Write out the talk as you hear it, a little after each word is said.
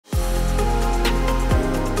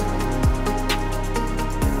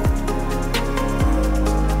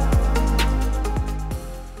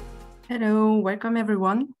morning. Welcome,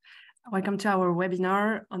 everyone. Welcome to our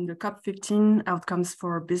webinar on the COP15 outcomes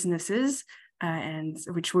for businesses, and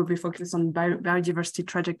which will be focused on biodiversity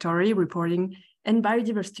trajectory reporting and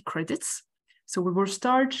biodiversity credits. So we will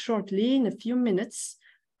start shortly in a few minutes.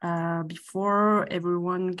 Before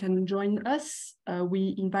everyone can join us,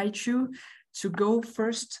 we invite you to go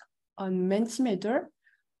first on Mentimeter,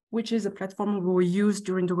 which is a platform we will use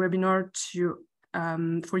during the webinar to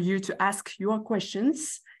for you to ask your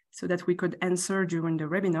questions so that we could answer during the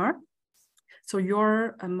webinar. So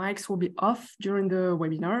your mics will be off during the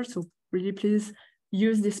webinar. So really please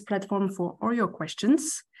use this platform for all your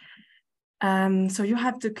questions. So you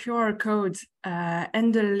have the QR code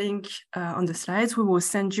and the link on the slides. We will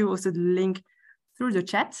send you also the link through the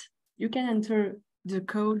chat. You can enter the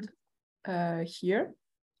code here.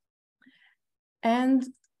 And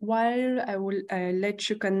while I will let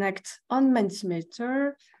you connect on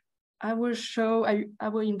Mentimeter, I will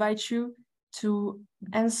invite you to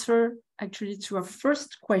answer actually to our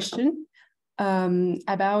first question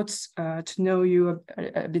about to know you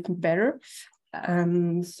a bit better.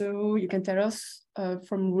 So you can tell us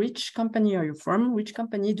from which company are you from? Which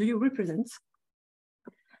company do you represent?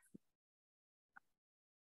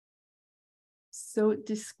 So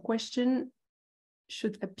this question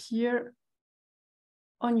should appear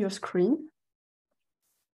on your screen.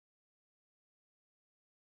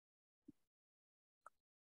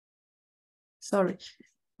 Sorry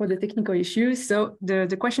for the technical issues. So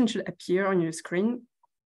the question should appear on your screen.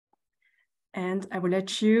 And I will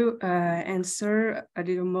let you answer a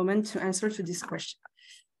little moment to answer to this question.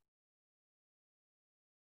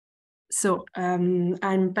 So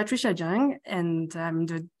I'm Patricia Zhang, and I'm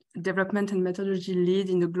the Development and Methodology Lead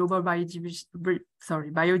in the Global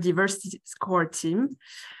Biodiversity Score team.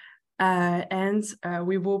 And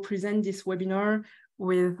we will present this webinar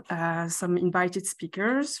with some invited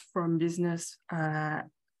speakers from Business for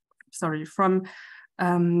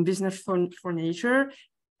Nature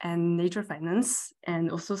and NatureFinance,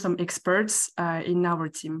 and also some experts in our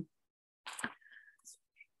team.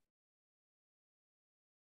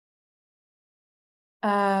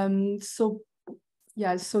 So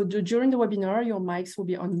during the webinar, your mics will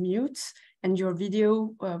be on mute and your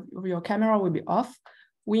video, your camera will be off.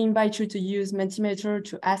 We invite you to use Mentimeter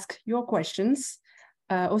to ask your questions.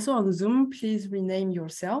 Also on Zoom, please rename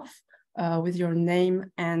yourself with your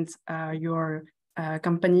name and your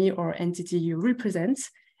company or entity you represent.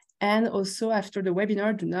 And also after the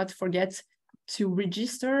webinar, do not forget to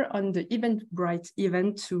register on the Eventbrite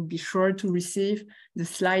event to be sure to receive the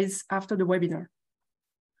slides after the webinar.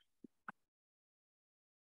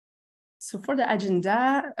 So for the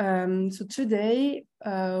agenda, so today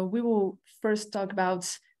we will first talk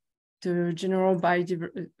about the general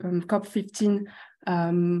COP15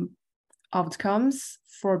 outcomes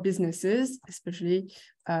for businesses, especially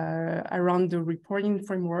around the reporting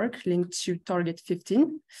framework linked to Target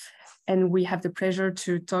 15. And we have the pleasure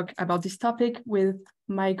to talk about this topic with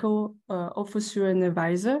Michael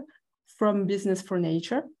Ofosuhene-Wise from Business for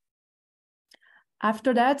Nature.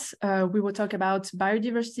 After that, we will talk about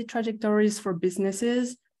biodiversity trajectories for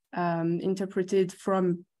businesses interpreted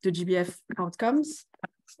from the GBF outcomes.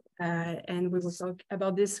 And we will talk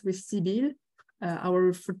about this with Sibylle,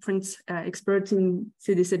 our footprint expert in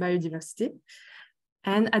CDC Biodiversité.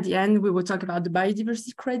 And at the end, we will talk about the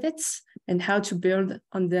biodiversity credits and how to build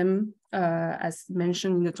on them, as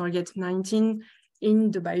mentioned in the Target 19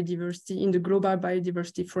 in the Global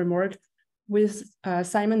Biodiversity Framework with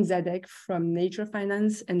Simon Zadek from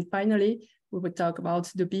NatureFinance. And finally, we will talk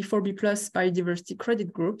about the B4B+ biodiversity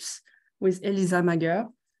credit groups with Elisa Magueur,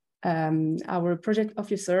 our project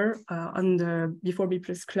officer on the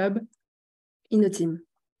B4B+ club in the team.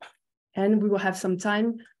 And we will have some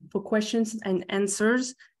time for questions and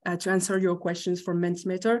answers to answer your questions from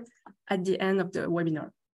Mentimeter at the end of the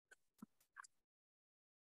webinar.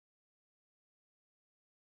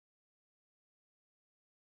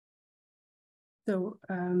 So,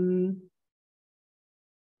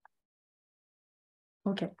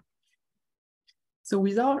 okay. So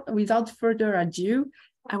without further ado,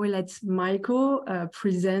 I will let Michael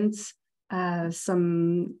present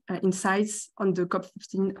some insights on the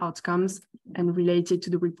COP15 outcomes and related to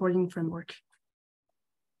the reporting framework.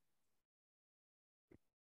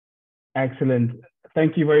 Excellent.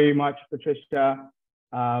 Thank you very much, Patricia.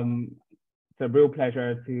 It's a real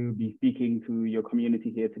pleasure to be speaking to your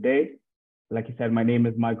community here today. Like you said, my name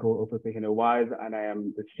is Michael Ofosuhene-Wise, and I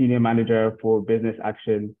am the Senior Manager for Business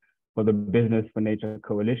Action for the Business for Nature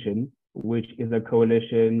Coalition, which is a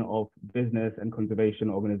coalition of business and conservation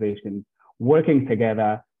organizations working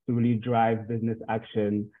together to really drive business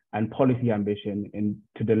action and policy ambition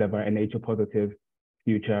to deliver a nature-positive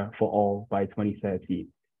future for all by 2030.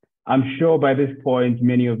 I'm sure by this point,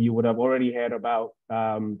 many of you would have already heard about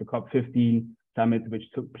the COP15 summit, which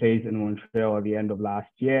took place in Montreal at the end of last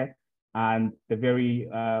year, and the very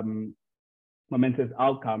momentous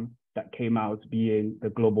outcome that came out being the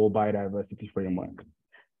Global Biodiversity Framework.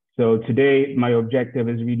 So today, my objective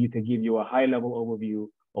is really to give you a high-level overview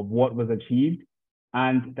of what was achieved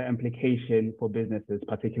and the implication for businesses,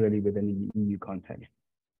 particularly within the EU context.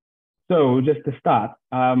 So just to start,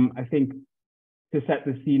 I think to set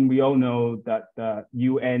the scene, we all know that the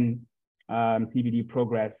UN CBD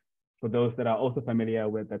Progress, for those that are also familiar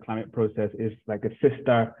with the climate process, is like a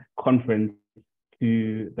sister conference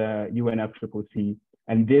to the UNFCCC.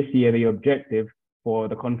 And this year, the objective for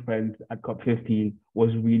the conference at COP15 was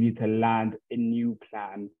really to land a new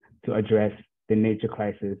plan to address the nature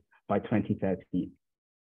crisis by 2030.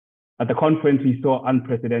 At the conference, we saw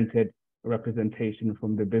unprecedented representation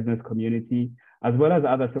from the business community, as well as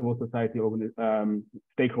other civil society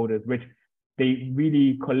stakeholders, which they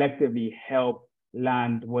really collectively helped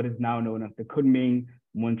land what is now known as the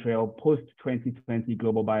Kunming-Montreal post-2020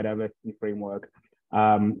 Global Biodiversity Framework,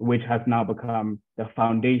 which has now become the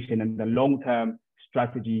foundation and the long-term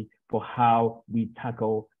strategy for how we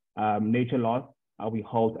tackle nature loss, how we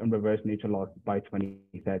halt and reverse nature loss by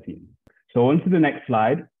 2030. So on to the next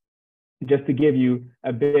slide, just to give you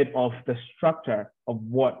a bit of the structure of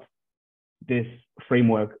what this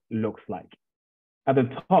framework looks like. At the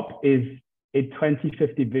top is a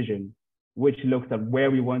 2050 vision, which looks at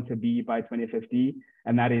where we want to be by 2050,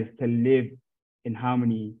 and that is to live in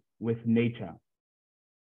harmony with nature.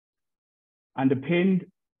 Underpinned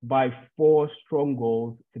by 4 strong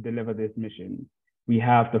goals to deliver this mission. We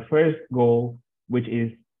have the first goal, which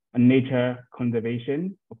is nature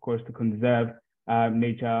conservation, of course, to conserve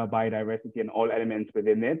nature, biodiversity, and all elements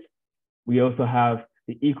within it. We also have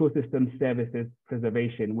the ecosystem services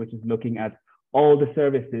preservation, which is looking at all the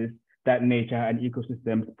services that nature and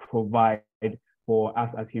ecosystems provide for us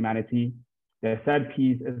as humanity. The third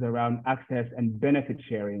piece is around access and benefit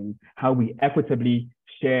sharing, how we equitably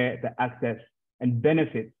share the access and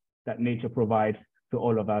benefits that nature provides to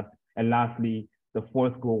all of us. And lastly, the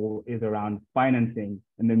fourth goal is around financing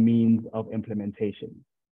and the means of implementation.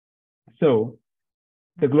 So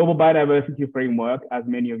the Global Biodiversity Framework, as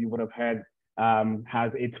many of you would have heard,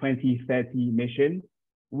 has a 2030 mission,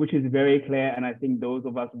 which is very clear. And I think those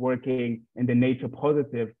of us working in the nature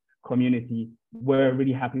positive community were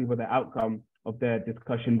really happy with the outcome of the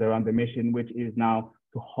discussions around the mission, which is now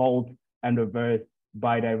to halt and reverse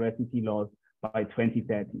biodiversity loss by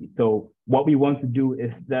 2030. So what we want to do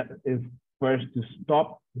is first to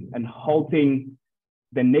stop and halting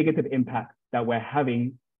the negative impact that we're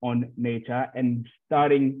having on nature and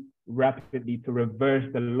starting rapidly to reverse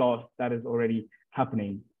the loss that is already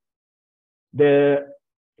happening. The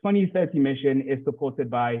 2030 mission is supported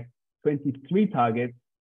by 23 targets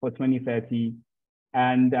for 2030.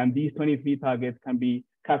 And these 23 targets can be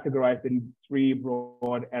categorized in 3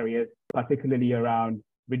 broad areas, particularly around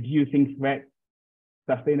reducing threats,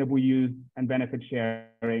 sustainable use and benefit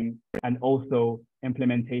sharing, and also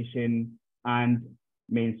implementation and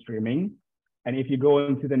mainstreaming. And if you go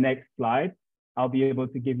into the next slide, I'll be able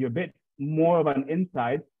to give you a bit more of an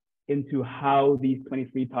insight into how these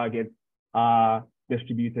 23 targets are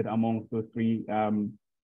distributed amongst those 3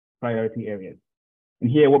 priority areas. And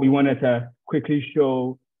here, what we wanted to quickly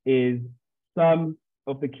show is some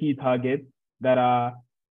of the key targets that are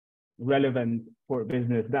relevant for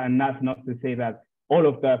business. And that's not to say that all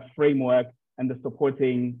of the framework and the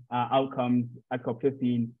supporting outcomes at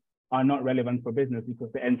COP15 are not relevant for business, because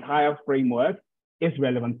the entire framework is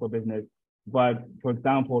relevant for business. But for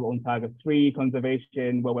example, on target 3,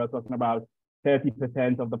 conservation, where we're talking about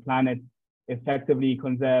 30% of the planet effectively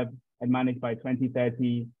conserved and managed by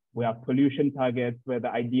 2030. We have pollution targets, where the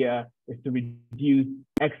idea is to reduce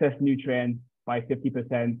excess nutrients by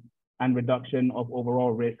 50% and reduction of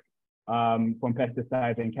overall risk from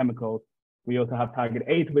pesticides and chemicals. We also have target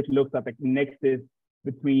 8, which looks at the nexus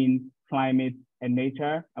between climate and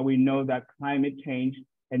nature. And we know that climate change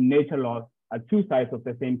and nature loss are 2 sides of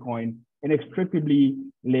the same coin, inextricably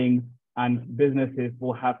linked, and businesses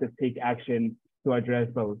will have to take action to address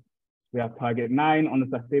both. We have target 9 on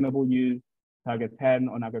the sustainable use, target 10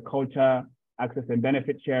 on agriculture, access and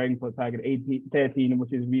benefit sharing for target 13,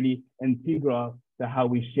 which is really integral to how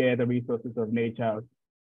we share the resources of nature.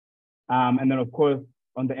 And then of course,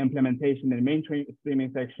 on the implementation and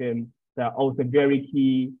mainstreaming section, there are also very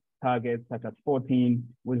key targets such as 14,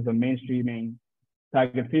 which is the mainstreaming.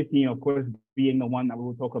 Target 15, of course, being the one that we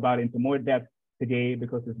will talk about into more depth today,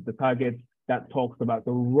 because it's the target that talks about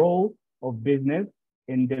the role of business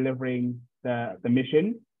in delivering the mission,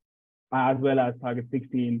 as well as target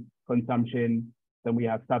 16, consumption. Then we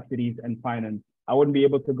have subsidies and finance. I wouldn't be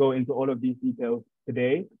able to go into all of these details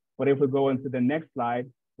today, but if we go into the next slide,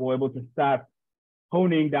 we're able to start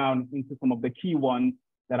honing down into some of the key ones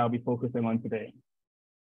that I'll be focusing on today.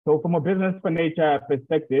 So from a business for nature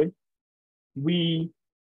perspective, we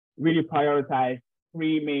really prioritize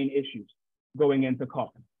three main issues going into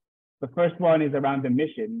COP. The first one is around the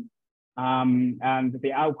mission and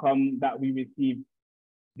the outcome that we receive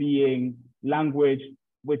being language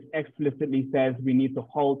which explicitly says we need to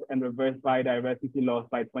halt and reverse biodiversity loss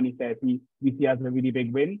by 2030, we see as a really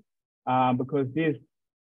big win because this,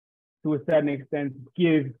 to a certain extent,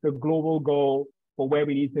 gives the global goal for where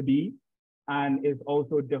we need to be and is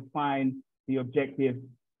also defines the objective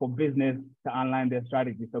for business to align their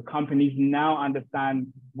strategy. So companies now understand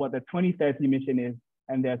what the 2030 mission is,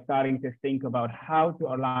 and they're starting to think about how to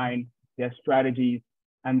align their strategies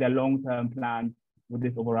and their long-term plans with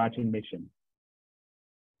this overarching mission.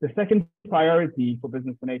 The second priority for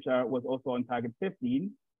Business for Nature was also on target 15,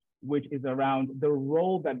 which is around the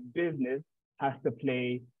role that business has to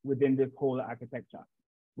play within this whole architecture.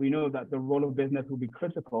 We know that the role of business will be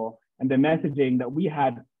critical, and the messaging that we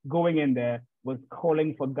had going in there was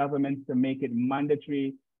calling for governments to make it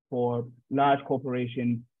mandatory for large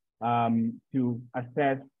corporations to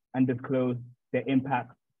assess and disclose their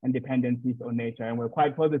impacts and dependencies on nature. And we're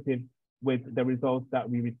quite positive with the results that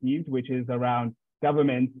we received, which is around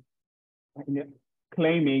governments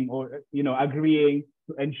claiming or agreeing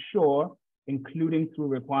to ensure, including through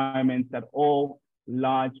requirements, that all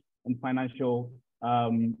large and financial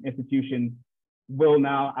institutions will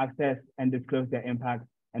now assess and disclose their impact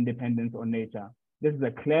and dependence on nature. This is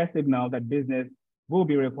a clear signal that business will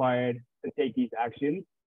be required to take these actions.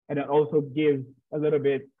 And it also gives a little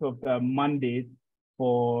bit of the mandate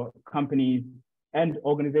for companies and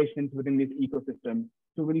organizations within this ecosystem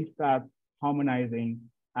to really start harmonizing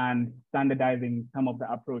and standardizing some of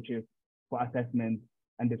the approaches for assessment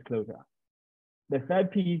and disclosure. The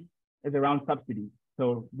third piece is around subsidies.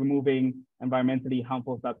 So removing environmentally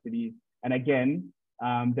harmful subsidies. And again,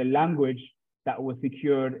 the language that was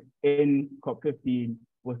secured in COP15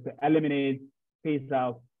 was to eliminate, phase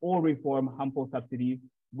out, or reform harmful subsidies,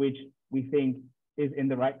 which we think is in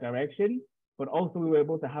the right direction. But also we were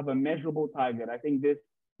able to have a measurable target. I think this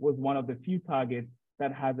was one of the few targets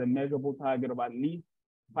that has a measurable target of at least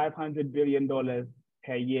 $500 billion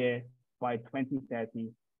per year by 2030.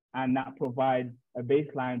 And that provides a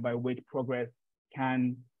baseline by which progress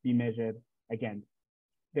can be measured against.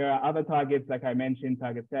 There are other targets, like I mentioned,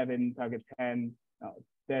 target 7, target 10,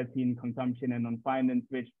 13, consumption, and on finance,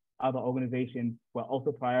 which other organizations were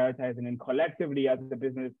also prioritizing. And collectively, as the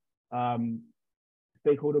business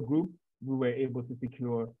stakeholder group, we were able to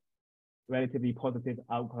secure relatively positive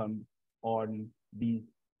outcomes on these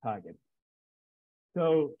targets.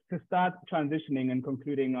 So to start transitioning and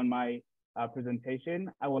concluding on my presentation,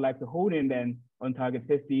 I would like to hone in then on target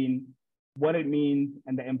 15, what it means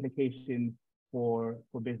and the implications for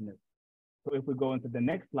business. So if we go into the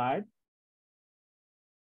next slide,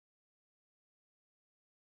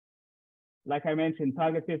 like I mentioned,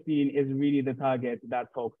 target 15 is really the target that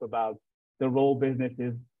talks about the role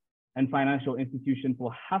businesses and financial institutions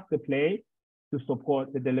will have to play to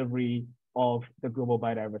support the delivery of the Global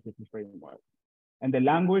Biodiversity Framework. And the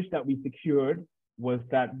language that we secured was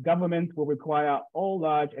that governments will require all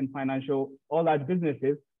large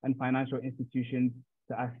businesses and financial institutions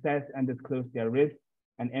to assess and disclose their risks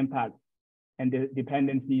and impacts and the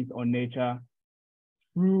dependencies on nature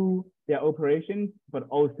through their operations, but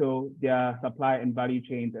also their supply and value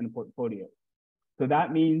chains and portfolios. So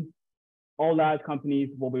that means all large companies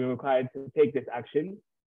will be required to take this action,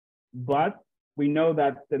 but we know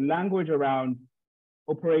that the language around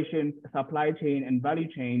operations, supply chain, and value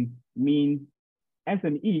chain means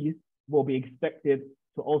SMEs will be expected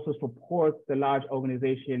to also support the large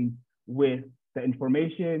organizations with the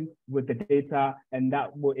information, with the data, and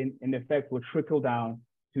that will in effect will trickle down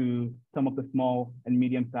to some of the small and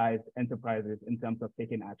medium-sized enterprises in terms of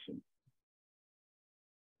taking action.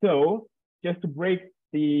 So just to break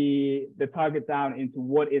the target down into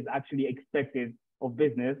what is actually expected of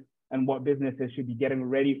business and what businesses should be getting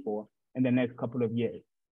ready for in the next couple of years.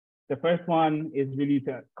 The first one is really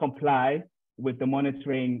to comply with the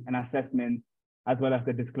monitoring and assessment as well as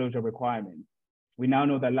the disclosure requirements. We now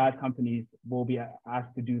know that large companies will be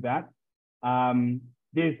asked to do that.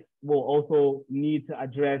 This will also need to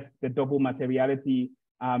address the double materiality,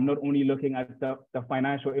 not only looking at the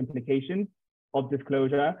financial implications of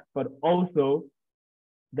disclosure, but also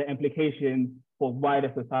the implications for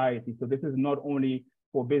wider society. So this is not only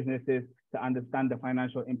for businesses to understand the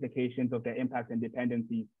financial implications of their impact and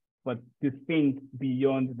dependencies, but to think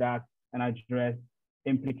beyond that and address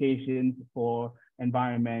implications for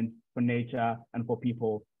environment, for nature, and for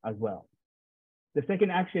people as well. The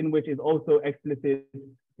second action, which is also explicit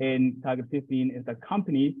in Target 15, is that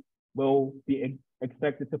companies will be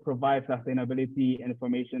expected to provide sustainability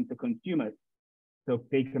information to consumers. So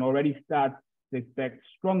they can already start to expect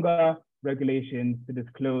stronger regulations to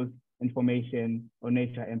disclose information on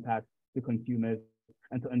nature impact to consumers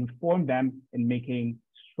and to inform them in making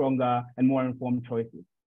stronger and more informed choices.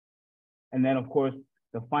 And then, of course,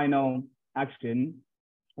 the final action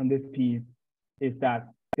on this piece is that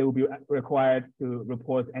they will be required to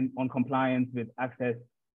report on compliance with access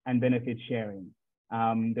and benefit sharing.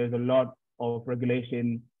 There's a lot of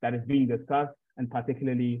regulation that is being discussed, and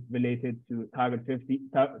particularly related to Target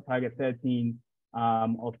 13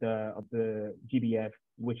 of the GBF,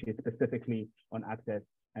 which is specifically on access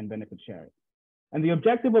and benefit sharing. And the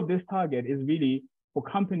objective of this target is really for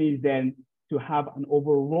companies then to have an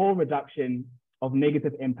overall reduction of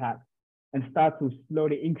negative impact and start to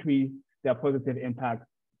slowly increase their positive impact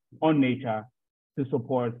on nature to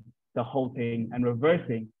support the halting and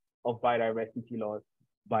reversing of biodiversity loss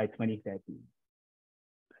by 2030.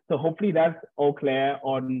 So hopefully that's all clear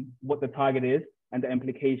on what the target is and the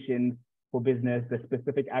implications for business, the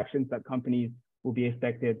specific actions that companies will be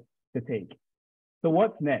expected to take. So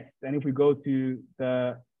what's next? And if we go to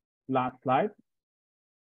the last slide,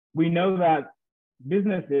 we know that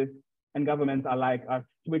businesses and governments alike are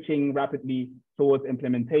switching rapidly towards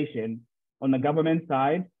implementation. On the government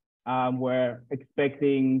side, we're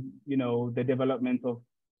expecting, the development of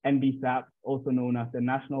NBSAP, also known as the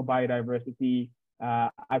National Biodiversity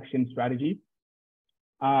Action Strategy.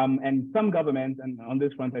 And some governments, and on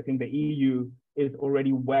this front, I think the EU is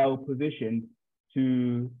already well positioned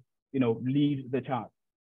to, lead the charge.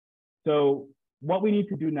 So what we need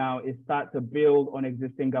to do now is start to build on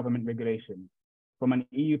existing government regulations. From an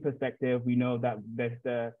EU perspective, we know that there's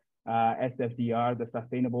the SFDR, the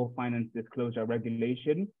Sustainable Finance Disclosure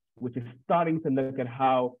Regulation, which is starting to look at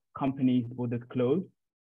how companies will disclose.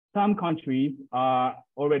 Some countries are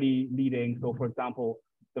already leading. So for example,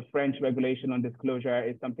 the French regulation on disclosure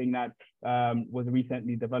is something that was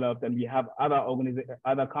recently developed, and we have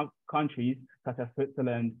other countries such as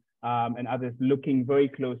Switzerland and others looking very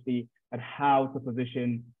closely at how to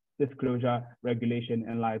position disclosure regulation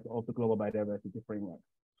in light of the Global Biodiversity Framework.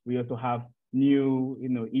 We also have new,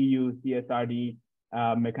 EU CSRD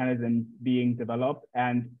mechanisms being developed,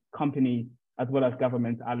 and companies as well as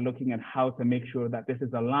governments are looking at how to make sure that this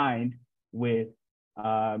is aligned with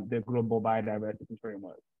the Global Biodiversity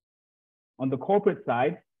Framework. On the corporate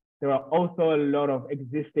side, there are also a lot of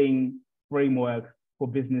existing frameworks for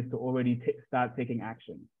business to already start taking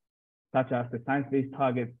action, such as the Science-Based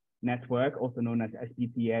Targets Network, also known as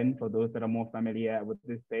SBTN, for those that are more familiar with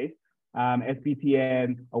this space.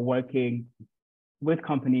 SBTN are working with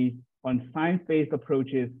companies on science-based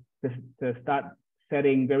approaches to start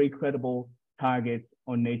setting very credible targets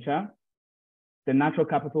on nature. The Natural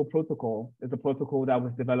Capital Protocol is a protocol that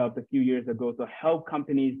was developed a few years ago to help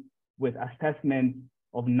companies with assessment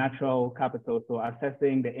of natural capital, so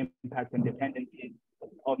assessing the impact and dependencies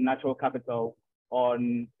of natural capital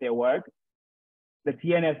on their work. The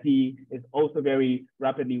TNFD is also very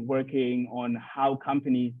rapidly working on how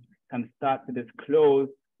companies can start to disclose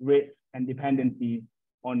risks and dependencies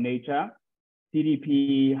on nature.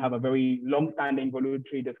 CDP have a very long-standing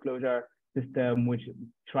voluntary disclosure system, which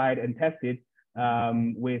tried and tested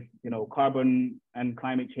with carbon and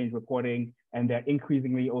climate change reporting, and they're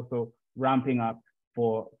increasingly also ramping up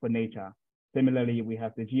for nature. Similarly, we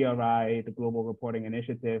have the GRI, the Global Reporting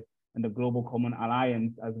Initiative, and the Global Common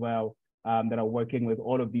Alliance as well, that are working with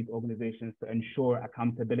all of these organizations to ensure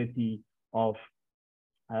accountability of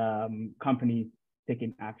companies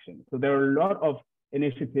taking action. So there are a lot of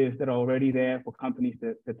initiatives that are already there for companies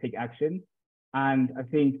to take action. And I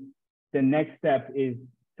think the next step is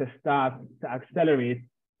to start to accelerate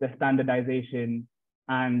the standardization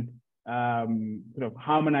and sort of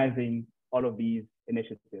harmonizing all of these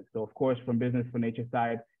initiatives. So of course, from Business for Nature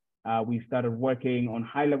side, we started working on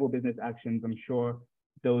high-level business actions. I'm sure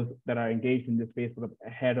those that are engaged in this space are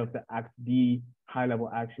ahead of the Act D high-level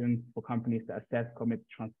actions for companies to assess, commit,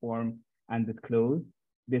 transform, and disclose.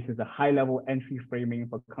 This is a high-level entry framing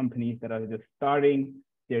for companies that are just starting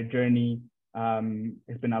their journey.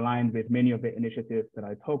 It's been aligned with many of the initiatives that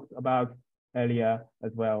I talked about earlier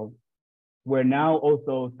as well. We're now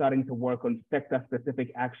also starting to work on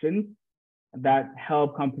sector-specific actions that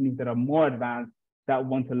help companies that are more advanced, that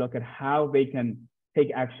want to look at how they can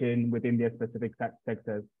take action within their specific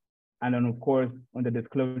sectors. And then, of course, on the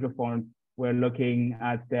disclosure front, we're looking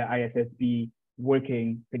at the ISSB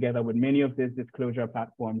working together with many of these disclosure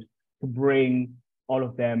platforms to bring all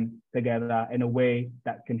of them together in a way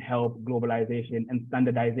that can help globalization and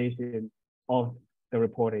standardization of the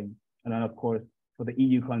reporting. And then, of course, for the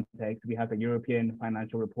EU context, we have the European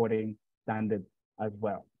Financial Reporting Standards as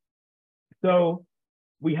well. So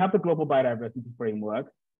we have the Global Biodiversity Framework.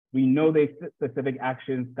 We know the specific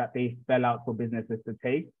actions that they spell out for businesses to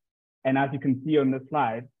take. And as you can see on the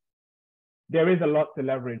slide, there is a lot to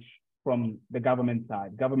leverage from the government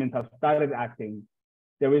side. Governments have started acting.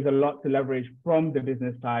 There is a lot to leverage from the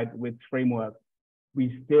business side with frameworks.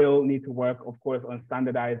 We still need to work, of course, on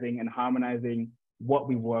standardizing and harmonizing what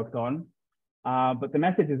we worked on. But the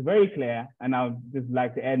message is very clear, and I would just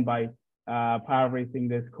like to end by paraphrasing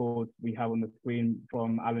this quote we have on the screen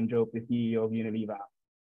from Alan Jobe, the CEO of Unilever,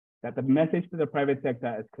 that the message to the private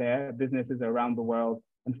sector is clear. Businesses around the world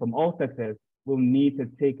and from all sectors will need to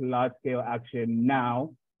take large-scale action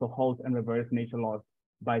now to halt and reverse nature loss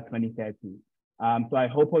by 2030. So I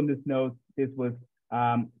hope on this note, this was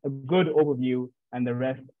a good overview, and the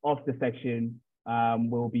rest of the section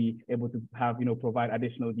will be able to have, provide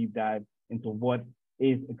additional deep dive into what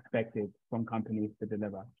is expected from companies to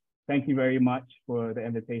deliver. Thank you very much for the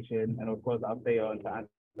invitation. And of course, I'll stay on to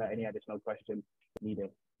answer any additional questions needed.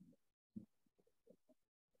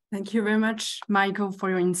 Thank you very much, Michael, for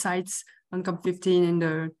your insights on COP15 and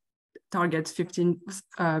the target 15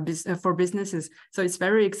 for businesses. So it's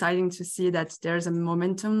very exciting to see that there's a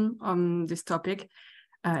momentum on this topic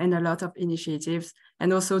and a lot of initiatives,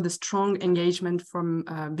 and also the strong engagement from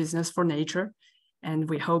Business for Nature. And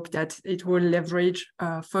we hope that it will leverage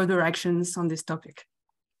further actions on this topic.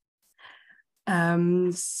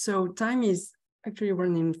 So time is actually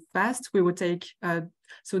running fast. We will take,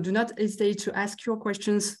 so do not hesitate to ask your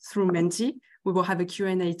questions through Menti. We will have a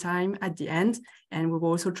Q&A time at the end, and we will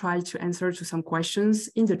also try to answer to some questions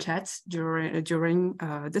in the chat during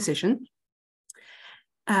the session.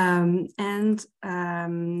 And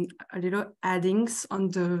a little addings on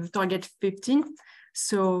the target 15.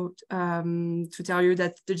 So to tell you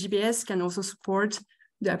that the GBS can also support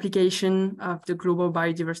the application of the Global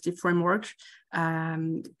Biodiversity Framework,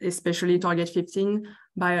 especially target 15,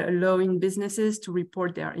 by allowing businesses to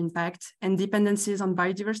report their impact and dependencies on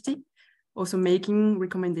biodiversity, also making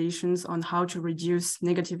recommendations on how to reduce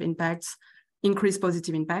negative impacts, increase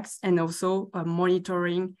positive impacts, and also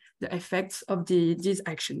monitoring the effects of these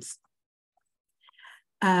actions.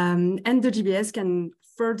 And the GBS can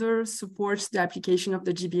further support the application of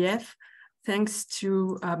the GBF thanks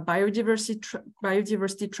to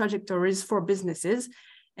biodiversity trajectories for businesses.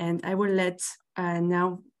 And I will let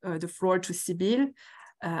now the floor to Sibylle,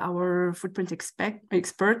 our footprint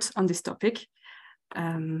expert on this topic.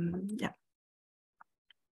 Yeah.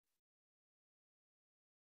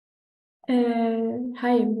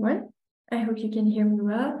 Hi, everyone. I hope you can hear me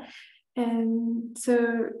well.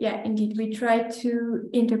 So, yeah, indeed, we try to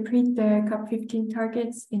interpret the COP15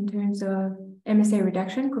 targets in terms of MSA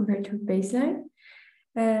reduction compared to baseline.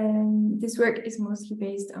 This work is mostly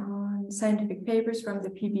based on scientific papers from the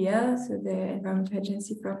PBL, so the Environmental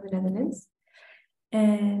Agency from the Netherlands.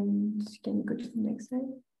 And can you go to the next slide?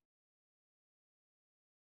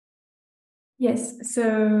 Yes,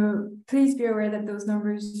 so please be aware that those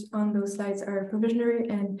numbers on those slides are provisionary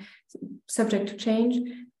and subject to change.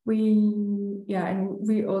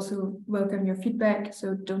 We also welcome your feedback,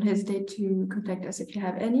 so don't hesitate to contact us if you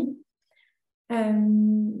have any.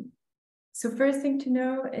 So first thing to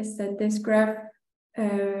know is that this graph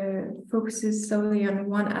focuses solely on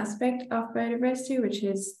one aspect of biodiversity, which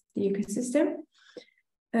is the ecosystem.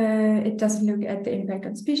 It doesn't look at the impact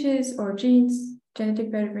on species or genes,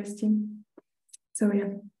 genetic biodiversity. So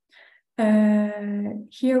yeah,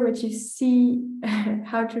 here what you see,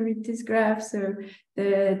 how to read this graph. So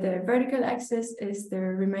the vertical axis is the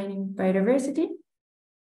remaining biodiversity,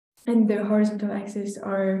 and the horizontal axis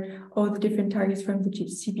are all the different targets from the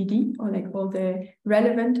CBD, or like all the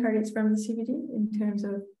relevant targets from the CBD in terms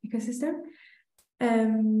of ecosystem,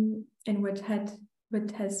 and what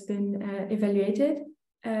has been evaluated,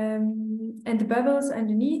 and the bubbles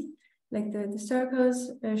underneath, like the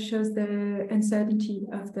circles, shows the uncertainty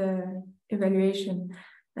of the evaluation.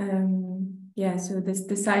 Yeah, so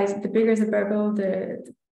the size, the bigger the bubble, the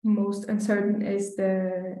most uncertain is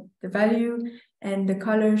the value, and the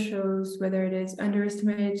color shows whether it is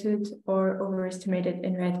underestimated or overestimated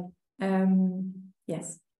in red.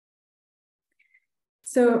 Yes.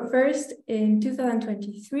 So first, in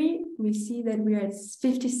 2023, we see that we are at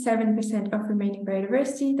 57% of remaining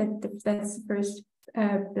biodiversity. That's the first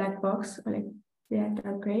black box, or like Yeah,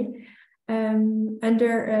 dark gray.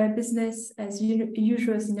 Under a business as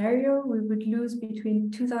usual scenario, we would lose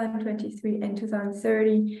between 2023 and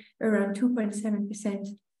 2030 around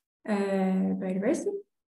 2.7% biodiversity.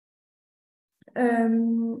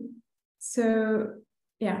 So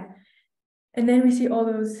yeah, and then we see all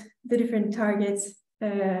the different targets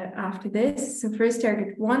after this. So first,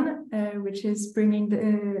 target 1, which is bringing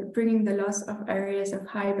the loss of areas of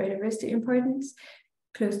high biodiversity importance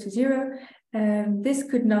close to 0. This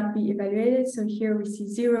could not be evaluated. So here we see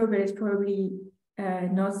 0, but it's probably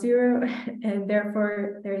not 0, and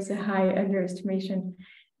therefore there is a high underestimation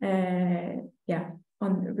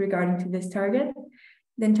regarding to this target.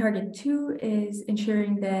 Then target 2 is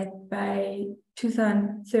ensuring that by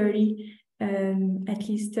 2030, at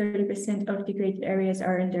least 30% of degraded areas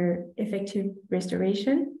are under effective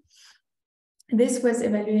restoration. This was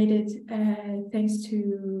evaluated thanks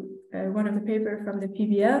to one of the papers from the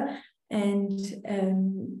PBL, and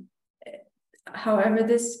however,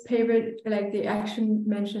 this paper, like the action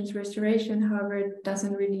mentions restoration, however, it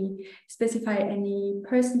doesn't really specify any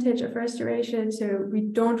percentage of restoration, so we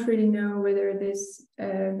don't really know whether this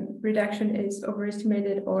reduction is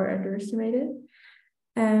overestimated or underestimated.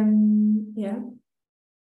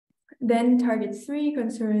 Then target 3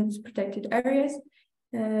 concerns protected areas.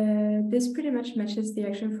 This pretty much matches the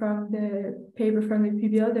action from the paper from the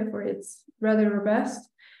PBL, therefore it's rather robust.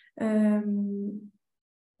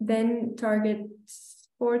 Then targets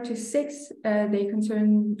 4 to 6, they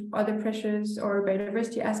concern other pressures or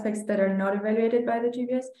biodiversity aspects that are not evaluated by the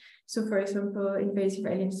GBS. So for example, invasive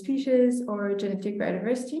alien species or genetic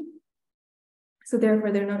biodiversity. So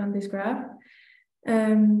therefore they're not on this graph.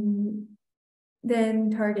 Then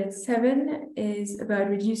target 7 is about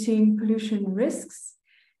reducing pollution risks.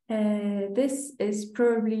 This is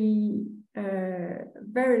probably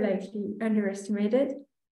very likely underestimated.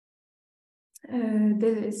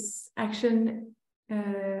 This action,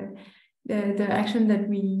 the action that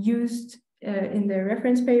we used in the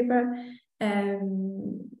reference paper,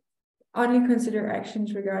 only consider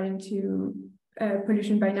actions regarding to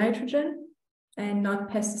pollution by nitrogen and not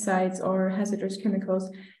pesticides or hazardous chemicals,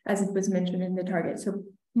 as it was mentioned in the target. So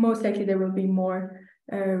most likely there will be more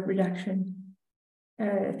reduction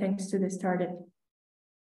thanks to this target.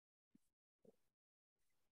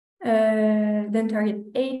 Then target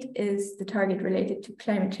 8 is the target related to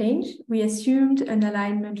climate change. We assumed an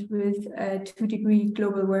alignment with a 2-degree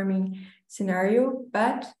global warming scenario,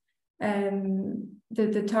 but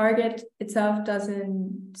the target itself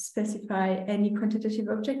doesn't specify any quantitative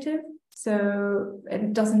objective. So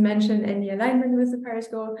it doesn't mention any alignment with the Paris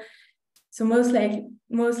goal. So most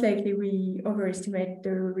likely we overestimate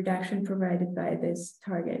the reduction provided by this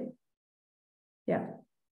target. Yeah.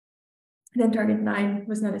 Then target 9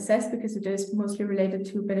 was not assessed because it is mostly related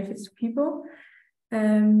to benefits to people.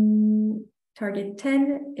 Target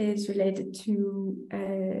 10 is related to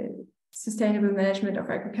sustainable management of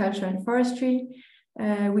agriculture and forestry.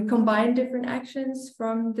 We combine different actions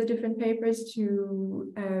from the different papers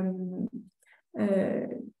to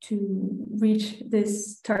reach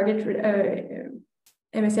this target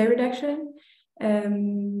MSA reduction.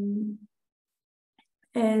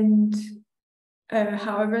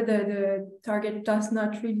 However, the target does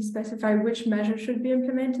not really specify which measure should be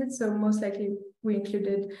implemented. So most likely we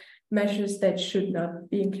included measures that should not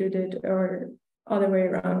be included or other way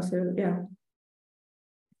around. So yeah,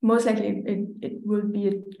 most likely it will be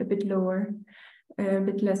a bit lower, a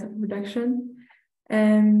bit less of a reduction.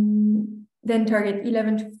 Then target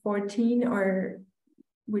 11 to 14, or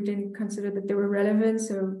we didn't consider that they were relevant,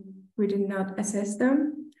 so we did not assess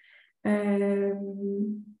them.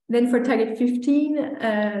 Then for target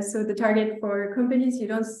 15, so the target for companies, you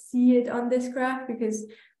don't see it on this graph because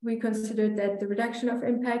we considered that the reduction of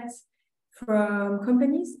impacts from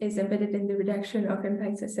companies is embedded in the reduction of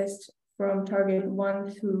impacts assessed from target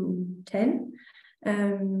 1 through 10.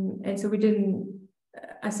 And so we didn't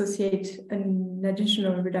associate an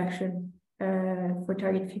additional reduction for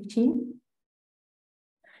target 15.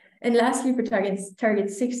 And lastly, for target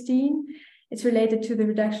 16, it's related to the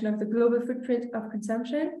reduction of the global footprint of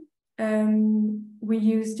consumption. We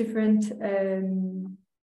use the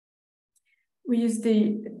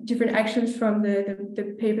different actions from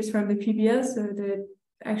the papers from the PBL, so the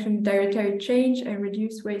action dietary change and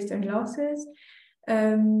reduce waste and losses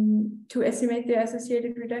to estimate the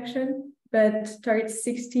associated reduction. But target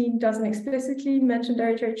 16 doesn't explicitly mention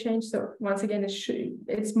dietary change, so once again,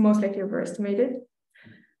 it's most likely overestimated.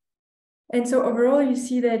 And so overall, you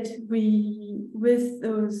see that with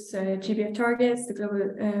those GBF targets, the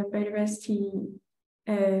global biodiversity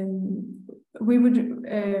we would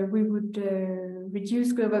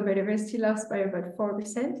reduce global biodiversity loss by about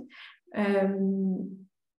 4%.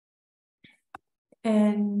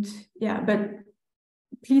 And yeah, but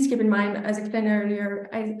please keep in mind, as I explained earlier,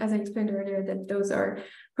 that those are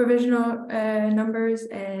provisional numbers,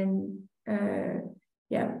 and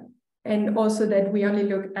yeah, and also that we only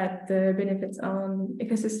look at the benefits on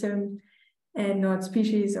ecosystem and not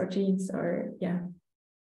species or genes or yeah.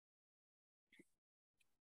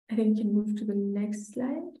 I think you can move to the next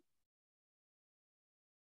slide.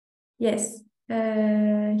 Yes,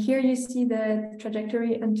 here you see the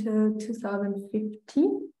trajectory until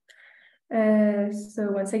 2015.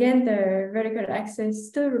 So once again, the vertical axis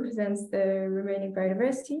still represents the remaining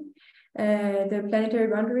biodiversity. The planetary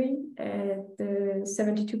boundary, the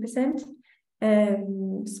 72%,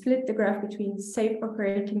 split the graph between safe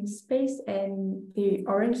operating space and the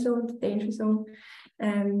orange zone, the danger zone.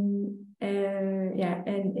 Yeah,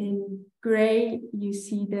 and in gray, you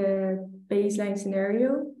see the baseline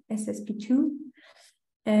scenario, SSP2.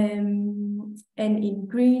 And in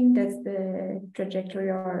green, that's the trajectory,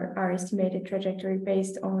 or our estimated trajectory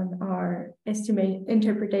based on our estimated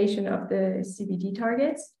interpretation of the CBD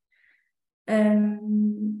targets.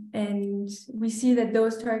 And we see that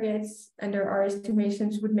those targets under our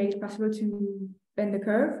estimations would make it possible to bend the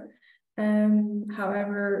curve.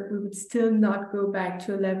 However, we would still not go back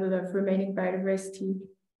to a level of remaining biodiversity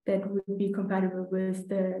that would be compatible with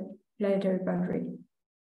the planetary boundary.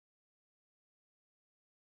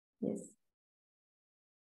 Yes.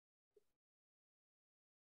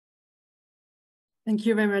 Thank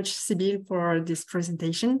you very much, Sibylle, for this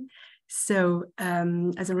presentation. So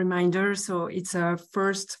as a reminder, so it's our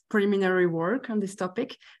first preliminary work on this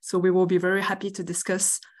topic. So we will be very happy to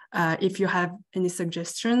discuss if you have any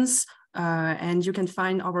suggestions, and you can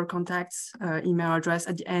find our contacts email address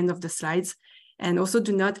at the end of the slides. And also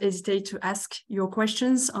do not hesitate to ask your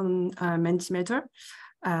questions on Mentimeter.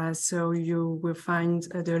 So you will find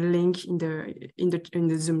the link in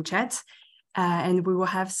the Zoom chat, and we will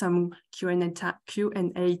have some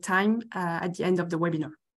Q&A time at the end of the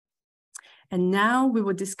webinar. And now we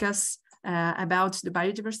will discuss about the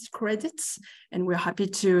biodiversity credits, and we're happy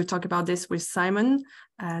to talk about this with Simon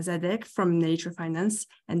Zadek from NatureFinance,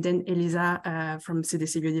 and then Elisa from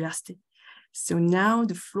CDC Biodiversité. So now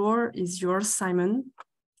the floor is yours, Simon.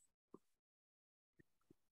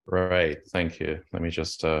 Great, thank you. Let me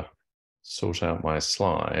just sort out my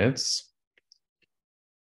slides.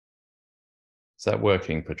 Is that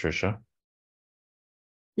working, Patricia?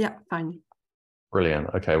 Yeah, fine. Brilliant.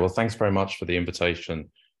 Okay, well, thanks very much for the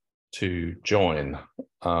invitation to join.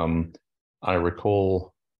 I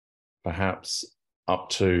recall perhaps up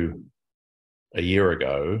to a year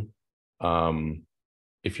ago,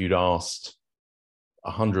 if you'd asked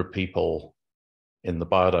 100 people in the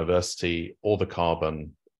biodiversity or the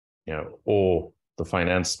carbon, or the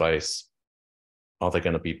finance space, are there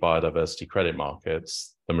going to be biodiversity credit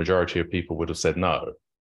markets? The majority of people would have said no.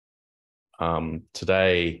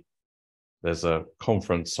 Today, there's a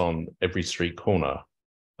conference on every street corner,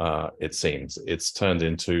 it seems. It's turned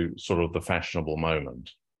into sort of the fashionable moment.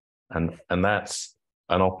 And that's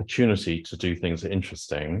an opportunity to do things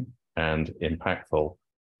interesting and impactful,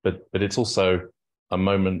 but it's also a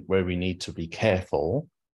moment where we need to be careful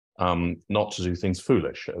not to do things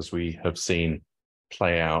foolish, as we have seen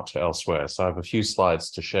play out elsewhere. So I have a few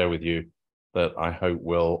slides to share with you that I hope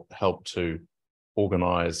will help to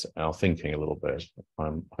organize our thinking a little bit.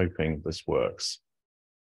 I'm hoping this works.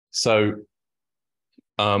 So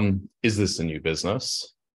is this a new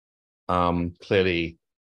business? Clearly,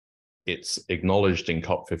 it's acknowledged in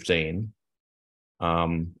COP15.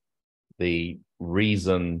 The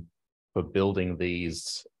reason for building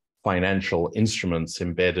these financial instruments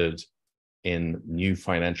embedded in new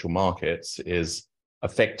financial markets is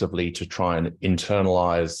effectively to try and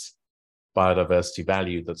internalize biodiversity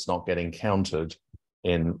value that's not getting counted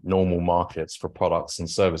in normal markets for products and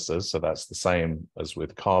services. So that's the same as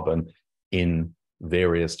with carbon in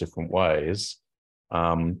various different ways.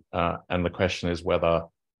 And the question is whether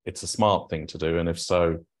it's a smart thing to do, and if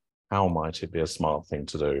so, how might it be a smart thing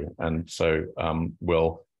to do? And so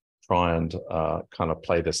we'll try and kind of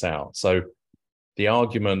play this out. So the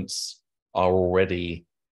arguments are already,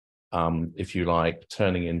 if you like,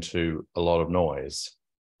 turning into a lot of noise.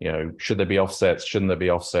 Should there be offsets? Shouldn't there be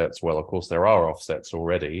offsets? Well, of course, there are offsets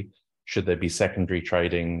already. Should there be secondary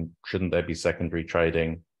trading? Shouldn't there be secondary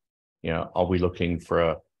trading? Are we looking for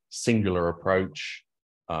a singular approach,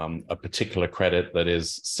 a particular credit that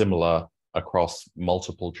is similar across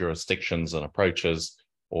multiple jurisdictions and approaches,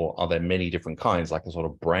 or are there many different kinds, like a sort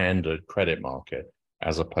of branded credit market,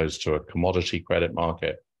 as opposed to a commodity credit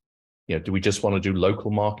market? do we just want to do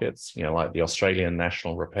local markets, like the Australian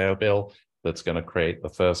National Repair Bill that's going to create the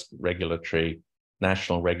first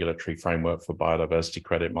national regulatory framework for biodiversity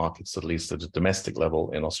credit markets, at least at a domestic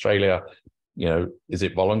level in Australia? Is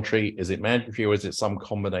it voluntary? Is it mandatory? Or is it some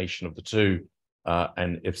combination of the two?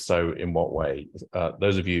 And if so, in what way?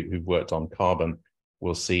 Those of you who've worked on carbon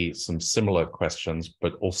will see some similar questions,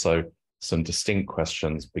 but also some distinct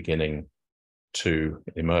questions beginning to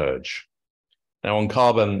emerge. Now, on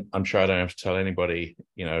carbon, I'm sure I don't have to tell anybody,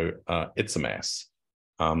 it's a mess.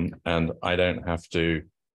 And I don't have to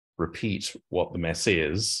repeat what the mess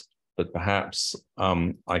is, but perhaps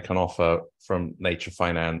I can offer from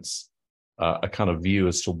NatureFinance a kind of view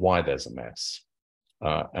as to why there's a mess.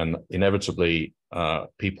 And inevitably,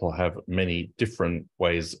 people have many different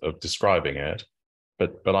ways of describing it,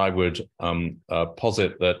 but I would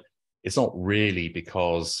posit that it's not really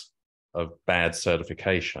because of bad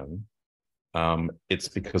certification. It's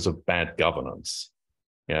because of bad governance.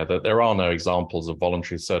 That there are no examples of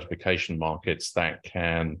voluntary certification markets that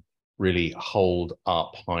can really hold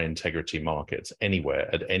up high integrity markets anywhere,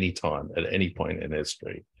 at any time, at any point in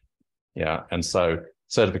history. And so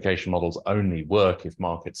certification models only work if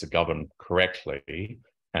markets are governed correctly,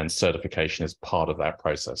 and certification is part of that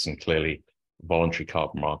process. And clearly, voluntary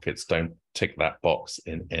carbon markets don't tick that box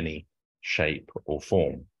in any shape or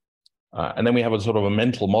form. And then we have a sort of a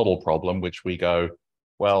mental model problem, which we go,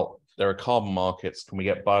 well, there are carbon markets. Can we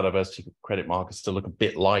get biodiversity credit markets to look a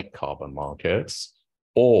bit like carbon markets?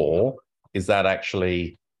 Or is that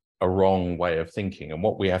actually a wrong way of thinking? And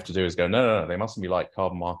what we have to do is go, no, they mustn't be like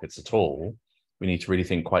carbon markets at all. We need to really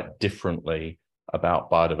think quite differently about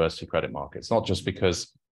biodiversity credit markets, not just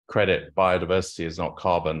because credit biodiversity is not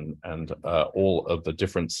carbon and all of the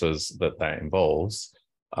differences that involves,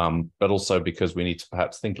 but also because we need to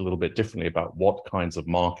perhaps think a little bit differently about what kinds of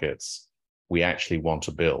markets we actually want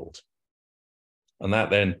to build. And that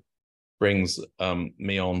then brings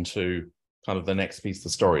me on to kind of the next piece of the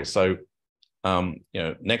story. So,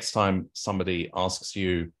 next time somebody asks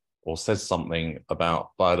you or says something about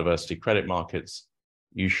biodiversity credit markets,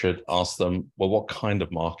 you should ask them, well, what kind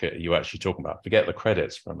of market are you actually talking about? Forget the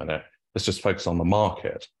credits for a minute. Let's just focus on the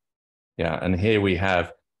market. And here we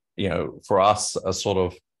have, for us, a sort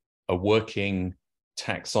of a working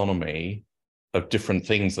taxonomy of different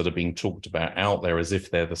things that are being talked about out there as if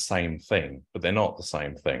they're the same thing, but they're not the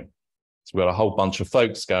same thing. So we've got a whole bunch of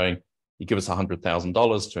folks going, you give us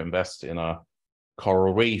 $100,000 to invest in a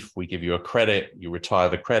coral reef, we give you a credit, you retire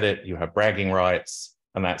the credit, you have bragging rights,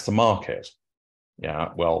 and that's the market.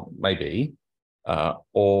 Well, maybe.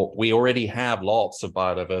 Or we already have lots of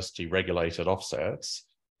biodiversity regulated offsets.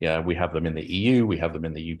 We have them in the EU, we have them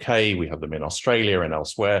in the UK, we have them in Australia and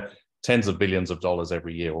elsewhere, tens of billions of dollars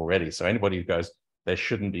every year already. So anybody who goes, there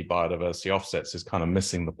shouldn't be biodiversity offsets is kind of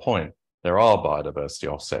missing the point. There are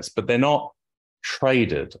biodiversity offsets, but they're not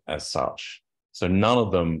traded as such. So none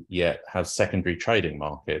of them yet have secondary trading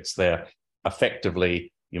markets. They're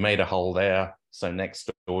effectively, you made a hole there, so next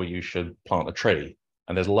door you should plant a tree.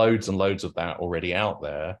 And there's loads and loads of that already out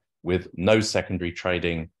there with no secondary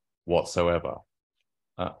trading whatsoever.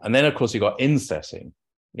 And then, of course, you've got insetting.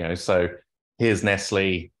 So here's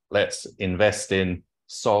Nestle, let's invest in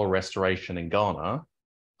soil restoration in Ghana.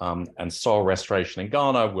 And soil restoration in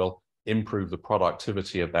Ghana will improve the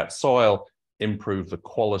productivity of that soil, improve the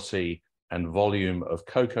quality and volume of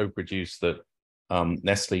cocoa produced that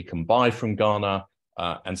Nestle can buy from Ghana,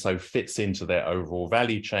 and so fits into their overall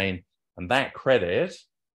value chain. And that credit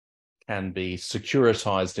can be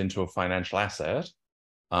securitized into a financial asset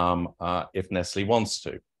if Nestle wants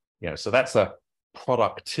to. So that's a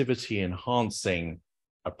productivity enhancing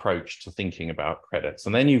approach to thinking about credits.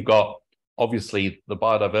 And then you've got, obviously, the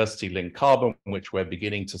biodiversity linked carbon, which we're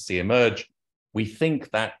beginning to see emerge. We think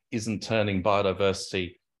that isn't turning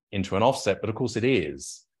biodiversity into an offset, but of course it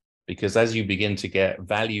is, because as you begin to get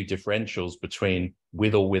value differentials between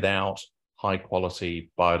with or without high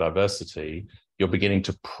quality biodiversity, you're beginning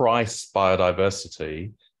to price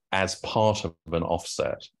biodiversity as part of an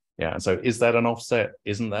offset. And so is that an offset?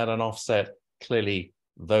 Isn't that an offset? Clearly,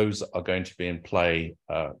 those are going to be in play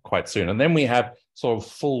quite soon. And then we have sort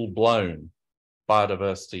of full-blown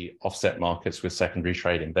biodiversity offset markets with secondary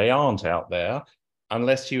trading. They aren't out there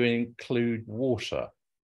unless you include water.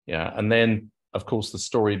 And then, of course, the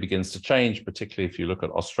story begins to change, particularly if you look at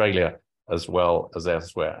Australia as well as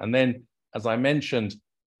elsewhere. And then, as I mentioned,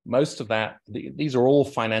 most of that, these are all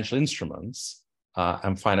financial instruments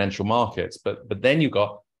and financial markets, but then you've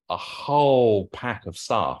got a whole pack of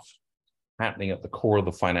stuff happening at the core of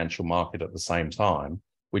the financial market at the same time,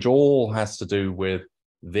 which all has to do with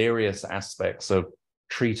various aspects of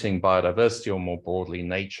treating biodiversity or more broadly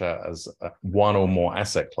nature as one or more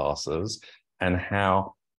asset classes, and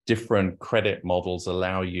how different credit models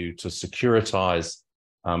allow you to securitize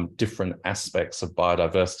different aspects of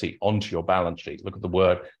biodiversity onto your balance sheet. Look at the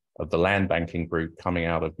work of the land banking group coming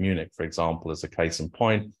out of Munich, for example, as a case in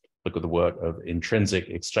point. Look at the work of Intrinsic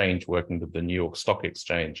Exchange working with the New York Stock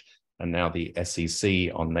Exchange, and now the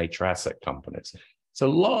SEC on nature asset companies. So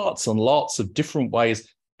lots and lots of different ways,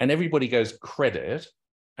 and everybody goes credit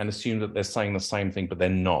and assume that they're saying the same thing, but they're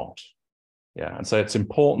not. Yeah, and so it's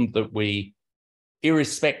important that we,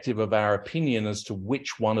 irrespective of our opinion as to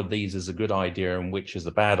which one of these is a good idea and which is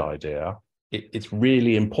a bad idea, it's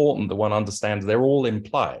really important that one understands they're all in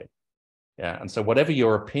play. Yeah, and so whatever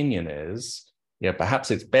your opinion is, yeah, perhaps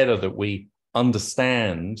it's better that we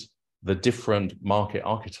understand the different market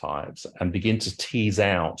archetypes and begin to tease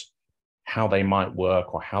out how they might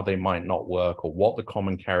work or how they might not work, or what the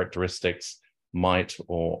common characteristics might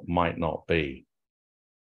or might not be.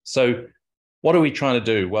 So what are we trying to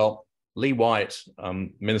do? Well, Lee White,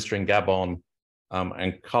 Minister in Gabon,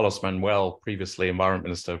 and Carlos Manuel, previously Environment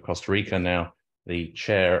Minister of Costa Rica, now the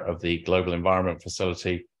chair of the Global Environment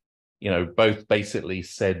Facility, both basically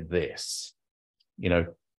said this,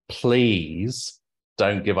 please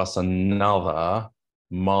don't give us another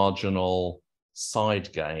marginal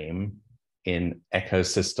side game in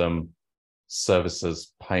ecosystem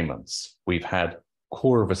services payments. We've had a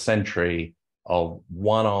quarter of a century of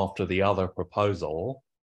one after the other proposal,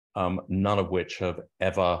 none of which have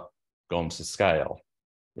ever gone to scale.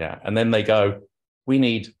 Yeah, and then they go, we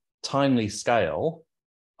need timely scale,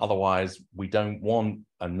 otherwise we don't want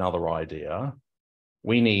another idea.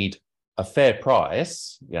 We need a fair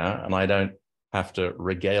price, yeah, and I don't have to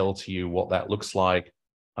regale to you what that looks like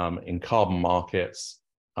in carbon markets.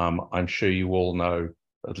 I'm sure you all know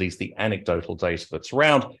at least the anecdotal data that's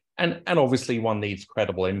around, and obviously one needs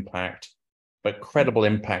credible impact, but credible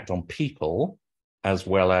impact on people as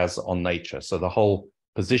well as on nature. So the whole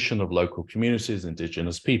position of local communities,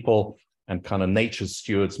 indigenous people, and kind of nature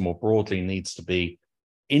stewards more broadly needs to be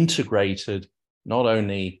integrated, not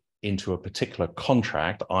only into a particular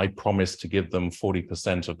contract, I promise to give them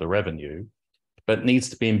 40% of the revenue, but needs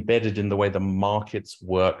to be embedded in the way the markets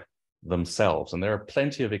work themselves. And there are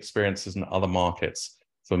plenty of experiences in other markets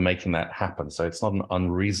for making that happen. So it's not an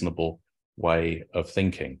unreasonable way of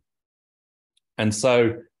thinking. And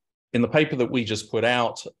so in the paper that we just put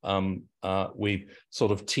out, we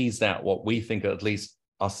sort of teased out what we think at least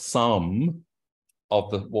are some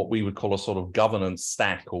of what we would call a sort of governance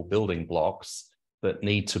stack or building blocks that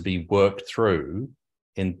need to be worked through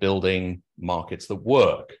in building markets that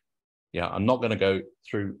work. Yeah, I'm not going to go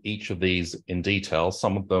through each of these in detail.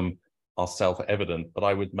 Some of them are self-evident, but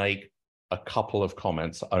I would make a couple of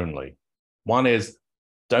comments only. One is,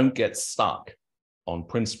 don't get stuck on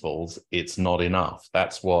principles. It's not enough.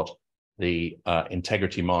 That's what the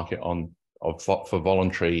integrity market for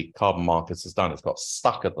voluntary carbon markets has done. It's got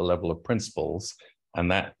stuck at the level of principles,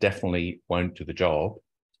 and that definitely won't do the job.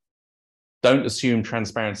 Don't assume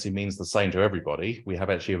transparency means the same to everybody. We have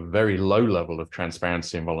actually a very low level of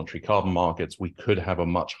transparency in voluntary carbon markets. We could have a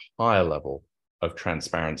much higher level of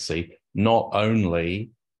transparency, not only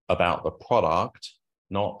about the product,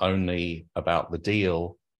 not only about the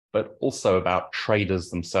deal, but also about traders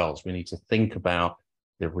themselves. We need to think about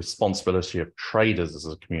the responsibility of traders as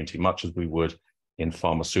a community, much as we would in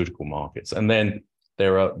pharmaceutical markets. And then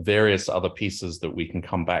there are various other pieces that we can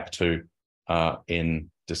come back to in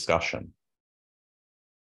discussion.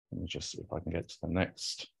 Let me just see if I can get to the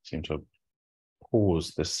next. I seem to have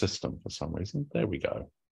paused this system for some reason. There we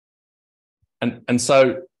go. And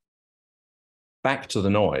so back to the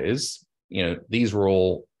noise, these were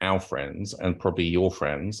all our friends and probably your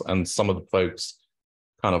friends, and some of the folks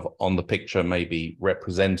kind of on the picture may be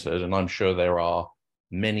represented, and I'm sure there are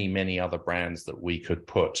many, many other brands that we could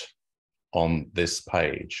put on this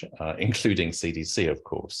page, including CDC, of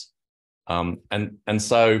course. And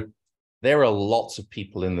so there are lots of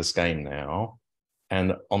people in this game now.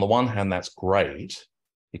 And on the one hand, that's great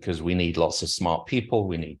because we need lots of smart people,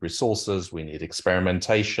 we need resources, we need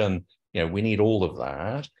experimentation, we need all of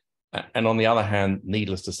that. And on the other hand,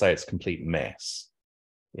 needless to say, it's a complete mess.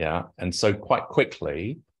 Yeah. And so quite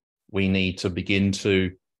quickly, we need to begin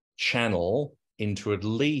to channel into at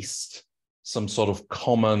least some sort of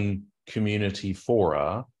common community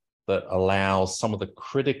fora that allows some of the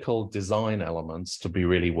critical design elements to be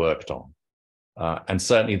really worked on. And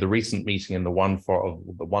certainly the recent meeting in the One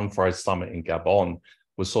Forest Summit in Gabon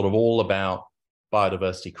was sort of all about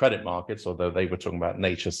biodiversity credit markets, although they were talking about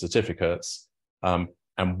nature certificates,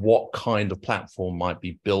 and what kind of platform might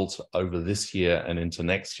be built over this year and into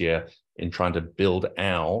next year in trying to build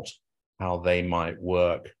out how they might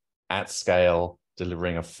work at scale,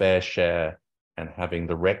 delivering a fair share and having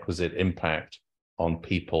the requisite impact on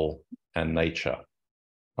people and nature.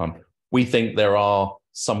 We think there are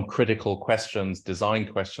some critical questions,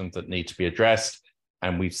 design questions that need to be addressed.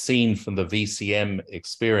 And we've seen from the VCM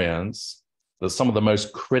experience that some of the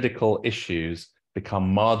most critical issues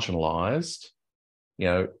become marginalized,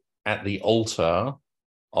 at the altar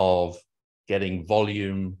of getting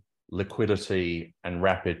volume, liquidity, and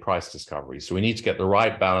rapid price discovery. So we need to get the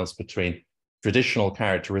right balance between traditional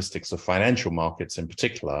characteristics of financial markets in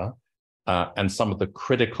particular, and some of the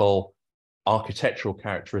critical architectural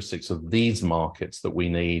characteristics of these markets that we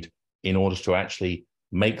need in order to actually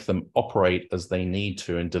make them operate as they need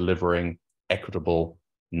to in delivering equitable,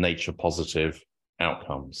 nature-positive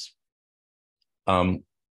outcomes.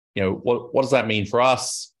 What does that mean for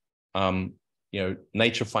us?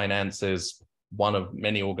 NatureFinance is one of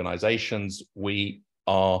many organizations. We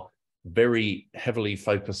are very heavily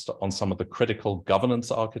focused on some of the critical governance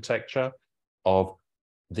architecture of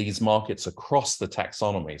these markets across the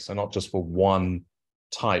taxonomy. So not just for one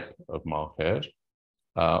type of market.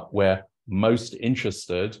 We're most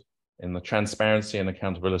interested in the transparency and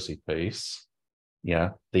accountability piece,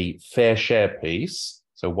 the fair share piece.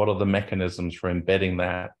 So what are the mechanisms for embedding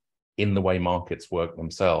that in the way markets work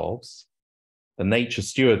themselves? The nature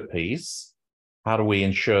steward piece, how do we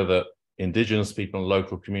ensure that Indigenous people and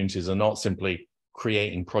local communities are not simply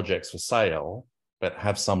creating projects for sale, but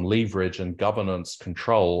have some leverage and governance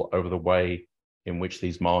control over the way in which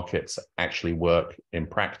these markets actually work in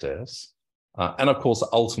practice? And of course,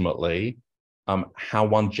 ultimately, how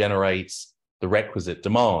one generates the requisite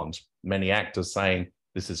demand. Many actors saying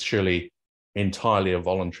this is surely entirely a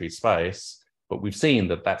voluntary space, but we've seen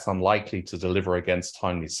that that's unlikely to deliver against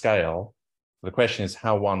timely scale. The question is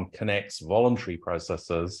how one connects voluntary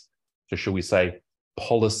processes to, shall we say,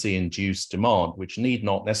 policy-induced demand, which need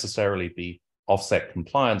not necessarily be offset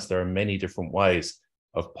compliance. There are many different ways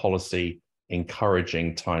of policy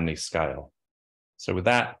encouraging timely scale. So with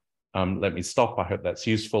that, let me stop. I hope that's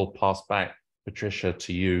useful. Pass back, Patricia,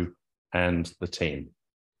 to you and the team.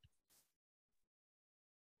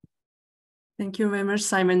 Thank you very much,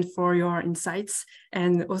 Simon, for your insights.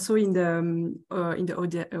 And also in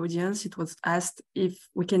the audience, it was asked if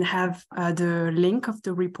we can have the link of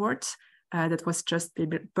the report that was just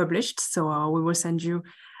published. So we will send you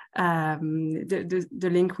the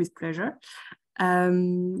link with pleasure.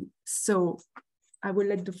 So I will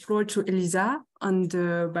let the floor to Elisa on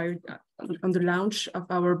the launch of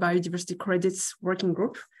our biodiversity credits working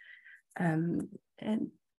group. And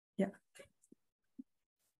yeah.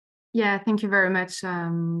 Yeah, thank you very much,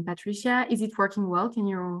 Patricia. Is it working well? Can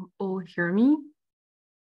you all hear me?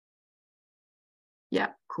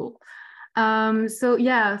 Yeah, cool. So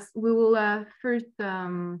yes, we will first,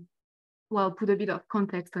 put a bit of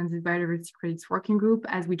context on the biodiversity credits working group.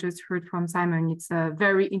 As we just heard from Simon, it's a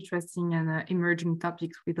very interesting and emerging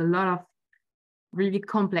topics with a lot of really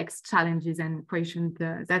complex challenges and questions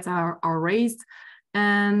that are raised.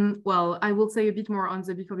 And well, I will say a bit more on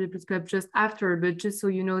the B4B+ Club just after, but just so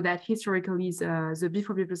you know that historically the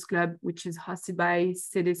B4B+ Club, which is hosted by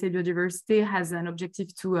CDC Biodiversité, has an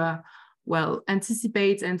objective to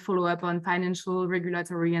anticipate and follow up on financial,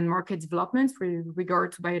 regulatory, and market developments with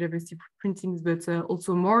regard to biodiversity printings, but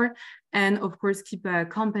also more. And of course, keep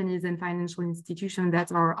companies and financial institutions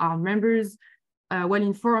that are our members well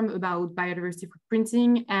informed about biodiversity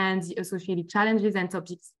printing and the associated challenges and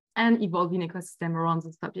topics and evolving ecosystem around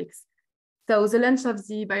those topics. So the launch of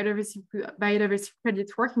the biodiversity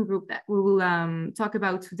credits working group that we will talk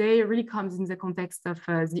about today really comes in the context of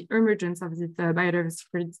the emergence of this biodiversity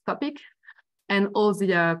credits topic and all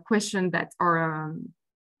the questions that are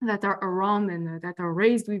around and that are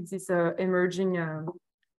raised with this emerging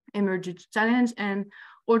challenge, and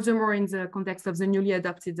also more in the context of the newly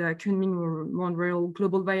adopted Kunming-Montreal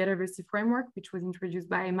Global Biodiversity Framework, which was introduced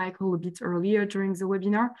by Michael a bit earlier during the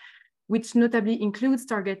webinar, which notably includes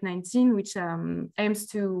Target 19, which aims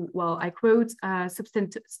to, well, I quote,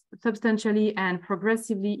 substantially and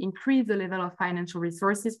progressively increase the level of financial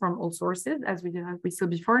resources from all sources, as we saw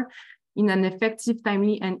before, in an effective,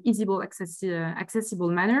 timely, and easily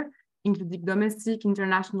accessible manner, including domestic,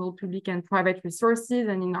 international, public, and private resources,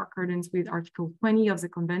 and in accordance with Article 20 of the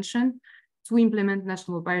Convention, to implement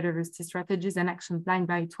national biodiversity strategies and action plan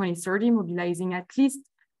by 2030, mobilizing at least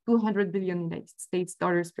 $200 billion United States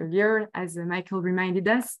dollars per year, as Michael reminded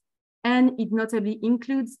us. And it notably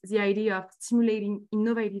includes the idea of stimulating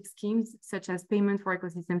innovative schemes, such as payment for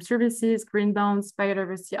ecosystem services, green bonds,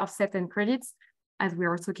 biodiversity offset and credits, as we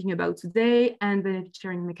are talking about today, and benefit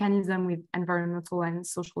sharing mechanism with environmental and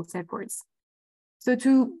social safeguards. So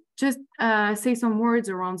to just say some words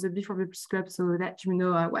around the B4B Club so that you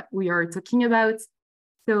know what we are talking about.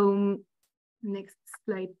 So next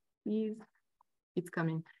slide, please. It's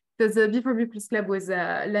coming. So the B4B Club was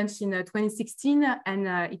launched in 2016, and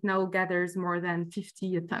it now gathers more than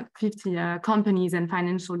 50 companies and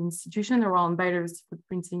financial institutions around biodiversity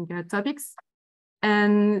footprinting topics.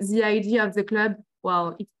 And the idea of the club,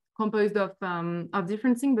 well, it's composed of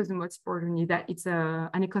different things, but the most important is that it's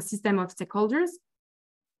an ecosystem of stakeholders.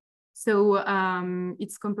 So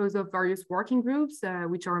it's composed of various working groups,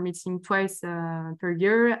 which are meeting twice per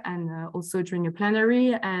year and also during a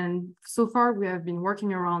plenary. And so far we have been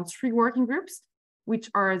working around 3 working groups, which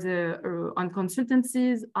are on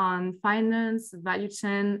consultancies, on finance, value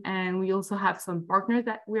chain, and we also have some partners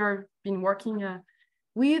that we are been working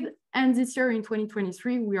with. And this year in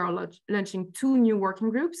 2023, we are launching 2 new working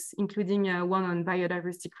groups, including one on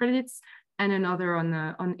biodiversity credits and another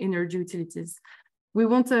on energy utilities. We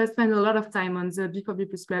won't spend a lot of time on the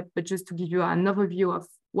B4B Club, but just to give you an overview of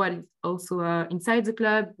what is also inside the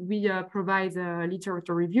club, we provide a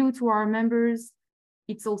literature review to our members.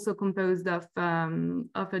 It's also composed of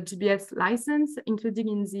a GBS license, including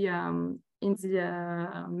in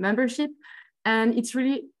the membership. And it's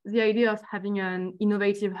really the idea of having an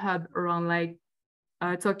innovative hub around like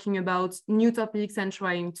talking about new topics and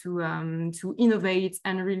trying to innovate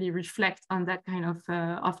and really reflect on that kind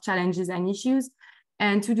of challenges and issues.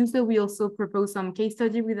 And to do so, we also propose some case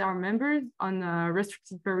study with our members on a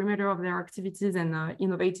restricted perimeter of their activities and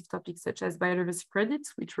innovative topics such as biodiversity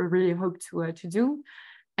credits, which we really hope to do.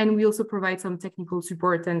 And we also provide some technical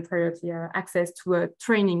support and priority access to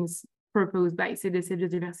trainings proposed by CDC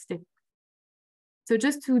Biodiversité. So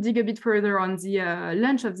just to dig a bit further on the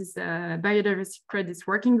launch of this biodiversity credits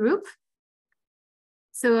working group.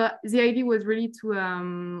 So the idea was really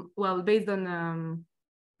to, well, based on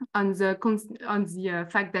the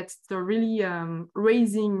fact that it's a really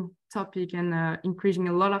raising topic and increasing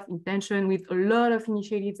a lot of intention with a lot of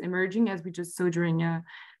initiatives emerging, as we just saw during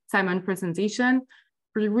Simon's presentation.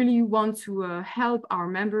 We really want to help our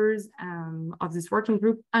members of this working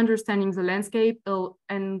group understanding the landscape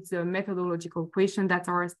and the methodological questions that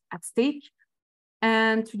are at stake.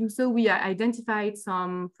 And to do so, we identified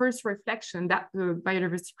some first reflection that the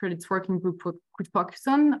biodiversity credits working group could focus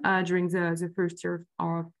on during the first year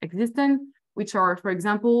of existence, which are, for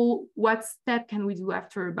example, what step can we do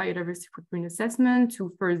after biodiversity footprint assessment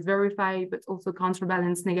to first verify, but also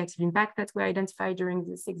counterbalance negative impact that we identified during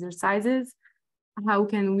these exercises? How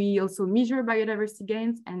can we also measure biodiversity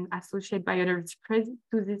gains and associate biodiversity credit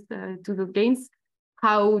to those gains?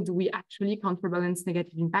 How do we actually counterbalance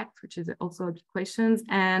negative impact, which is also a big question,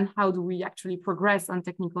 and how do we actually progress on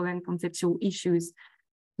technical and conceptual issues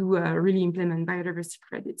to really implement biodiversity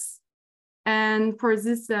credits? And for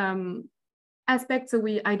this aspect, so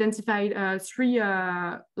we identified 3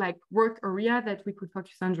 like work area that we could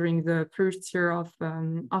focus on during the first year of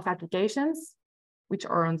applications, which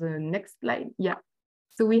are on the next slide. Yeah.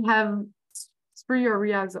 So we have 3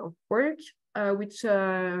 areas of work, which,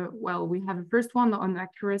 well, we have the first one on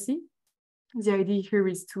accuracy. The idea here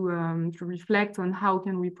is to reflect on how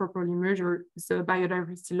can we properly measure the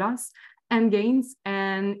biodiversity loss and gains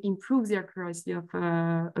and improve the accuracy of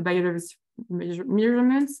biodiversity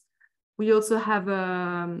measurements. We also have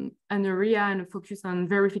an area and a focus on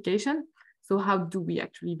verification. So how do we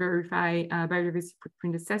actually verify biodiversity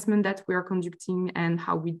footprint assessment that we are conducting, and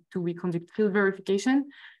how do we conduct field verification?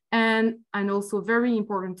 And also a very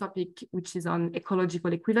important topic, which is on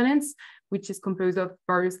ecological equivalence, which is composed of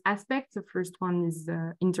various aspects. The first one is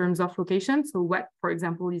in terms of location. So what, for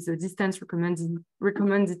example, is the distance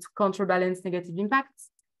recommended to counterbalance negative impacts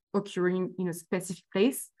occurring in a specific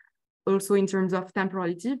place. Also in terms of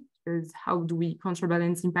temporality, because how do we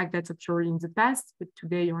counterbalance impact that occurred in the past, but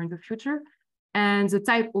today or in the future? And the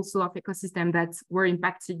type also of ecosystem that were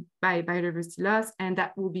impacted by biodiversity loss and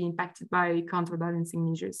that will be impacted by counterbalancing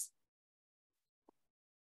measures.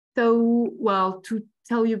 So, well, to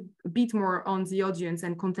tell you a bit more on the audience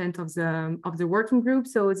and content of the working group.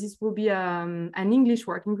 So this will be an English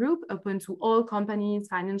working group open to all companies,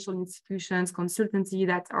 financial institutions, consultancy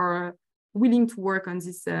that are willing to work on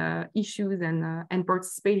these issues and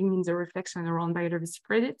participating in the reflection around biodiversity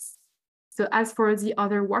credits. So as for the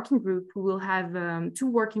other working group, we will have 2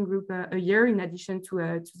 working groups a year in addition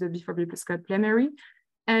to the B4B Club plenary.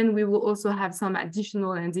 And we will also have some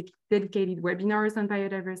additional and dedicated webinars on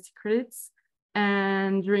biodiversity credits.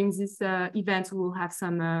 And during this event, we will have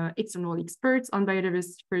some external experts on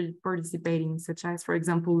biodiversity participating, such as, for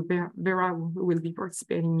example, Vera, who will be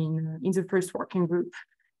participating in the first working group.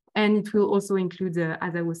 And it will also include,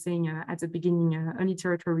 as I was saying at the beginning, a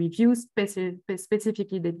literature review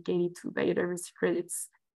specifically dedicated to biodiversity credits,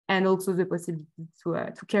 and also the possibility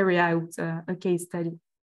to carry out a case study.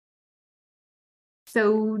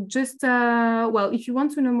 So just, well, if you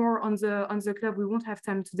want to know more on the club, we won't have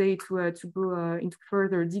time today to go into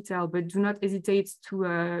further detail, but do not hesitate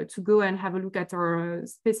to go and have a look at our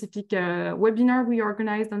specific webinar we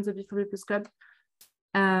organized on the Biodiversity Club.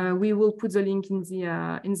 We will put the link in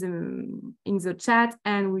the chat,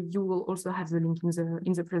 and you will also have the link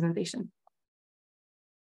in the presentation.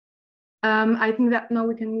 I think that now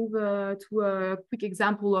we can move to a quick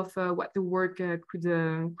example of what the work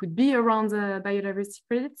could be around biodiversity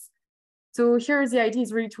credits. So here the idea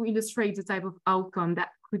is really to illustrate the type of outcome that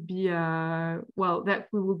could be, well, that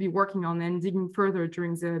we will be working on and digging further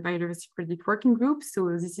during the biodiversity credit working group.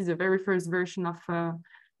 So this is the very first version of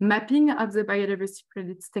mapping of the biodiversity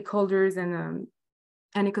credit stakeholders and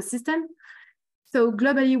ecosystem. So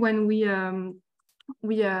globally, when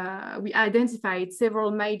we identified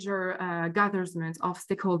several major gatherings of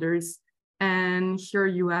stakeholders, and here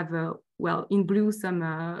you have, well, in blue some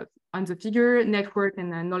on the figure, network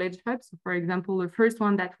and knowledge hubs. So for example, the first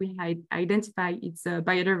one that we identified is a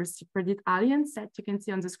Biodiversity Credit Alliance that you can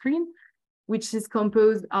see on the screen, which is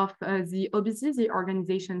composed of the OBC, the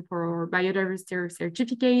Organization for Biodiversity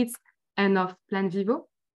Certificates, and of Plan Vivo,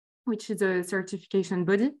 which is a certification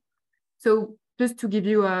body. So just to give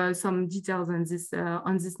you some details on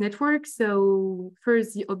this network. So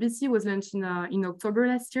first, the OBC was launched in October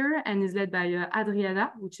last year and is led by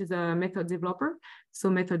Adriana, which is a method developer. So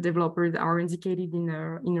method developers are indicated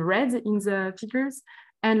in red in the figures,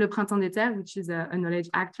 and Le Printemps des Terres, which is a knowledge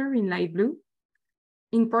actor in light blue,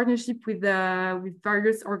 in partnership with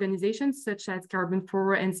various organizations such as Carbon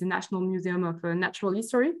 4 and the National Museum of Natural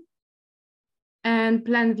History. And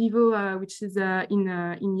Plan Vivo, which is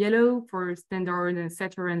in yellow for standard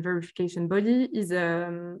setter and verification body, is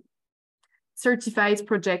a certified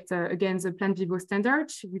project against the Plan Vivo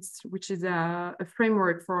standard, which is a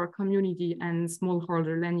framework for community and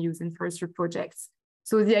smallholder land use and forestry projects.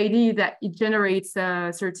 So the idea is that it generates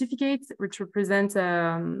certificates which represent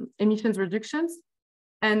emissions reductions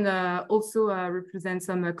and also represent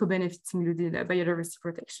some co-benefiting biodiversity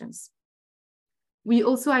protections. We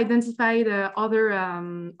also identified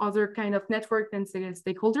other kind of network and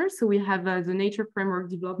stakeholders. So we have the Nature Framework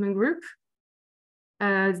Development Group,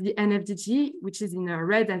 the NFDG, which is in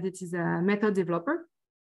red as it is a method developer.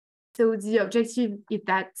 So the objective is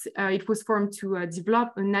that it was formed to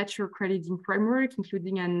develop a nature crediting framework,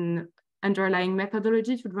 including an underlying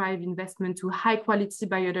methodology to drive investment to high quality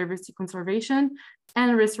biodiversity conservation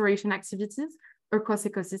and restoration activities across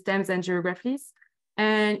ecosystems and geographies.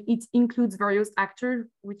 And it includes various actors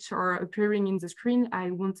which are appearing in the screen. I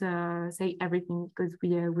won't say everything because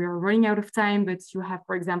we are running out of time, but you have,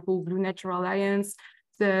 for example, Blue Nature Alliance,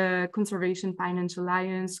 the Conservation Finance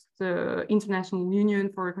Alliance, the International Union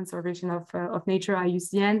for Conservation of Nature,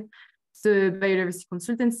 IUCN, the Biodiversity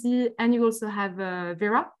Consultancy, and you also have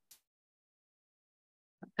Vera.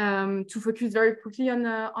 To focus very quickly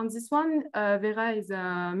on this one, Vera is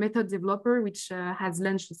a method developer which has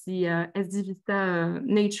launched the SD Vista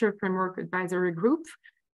Nature Framework Advisory Group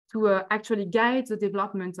to actually guide the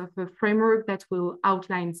development of a framework that will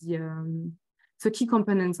outline the key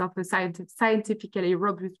components of a scientifically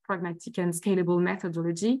robust, pragmatic, and scalable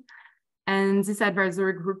methodology. And this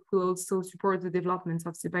advisory group will also support the development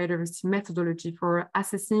of the biodiversity methodology for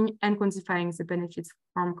assessing and quantifying the benefits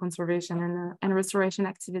from conservation and restoration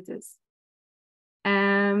activities.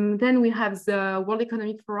 Then we have the World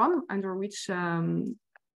Economic Forum, under which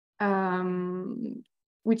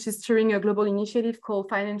is steering a global initiative called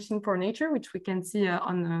Financing for Nature, which we can see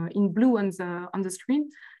in blue on the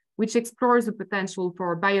screen, which explores the potential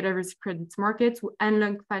for biodiversity credits market to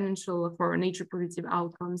unlock financial for nature positive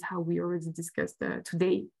outcomes, how we already discussed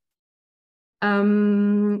today.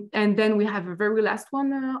 And then we have a very last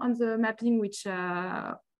one on the mapping, which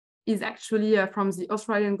is actually from the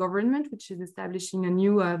Australian government, which is establishing a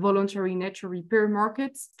new voluntary nature repair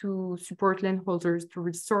market to support landholders to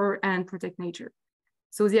restore and protect nature.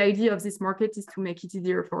 So the idea of this market is to make it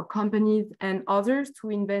easier for companies and others to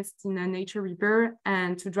invest in a nature repair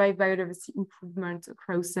and to drive biodiversity improvement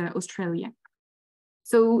across Australia.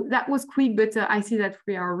 So that was quick, but I see that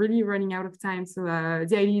we are really running out of time. So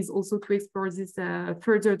the idea is also to explore this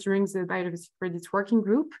further during the biodiversity credits working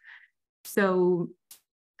group. So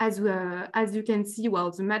as you can see, well,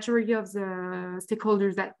 the majority of the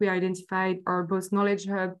stakeholders that we identified are both knowledge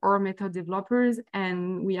hub or method developers,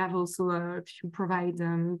 and we have also a few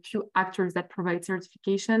actors that provide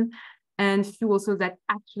certification, and few also that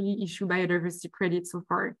actually issue biodiversity credits so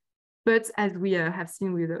far. But as we have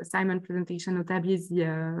seen with Simon's presentation, notably,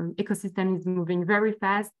 the ecosystem is moving very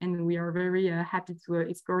fast, and we are very happy to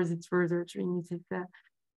explore this further during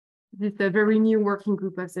this very new working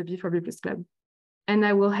group of the B4B+ Club. And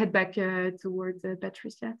I will head back towards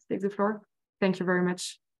Patricia to take the floor. Thank you very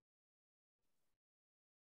much.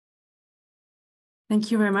 Thank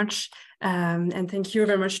you very much. And thank you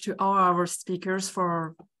very much to all our speakers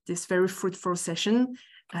for this very fruitful session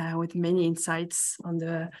with many insights on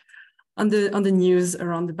the news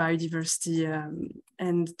around the biodiversity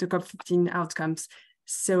and the COP15 outcomes.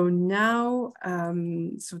 So now,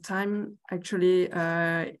 so time actually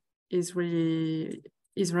is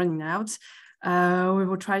running out. We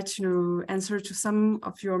will try to answer to some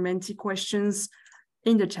of your Menti questions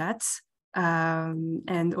in the chat.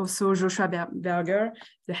 And also Joshua Berger,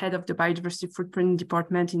 the head of the Biodiversity Footprint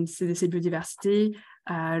Department in CDC Biodiversité,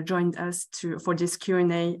 joined us for this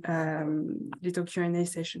Q&A, little Q&A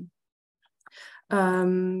session.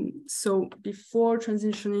 So before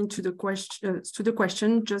transitioning to the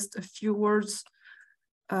question, just a few words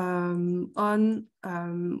on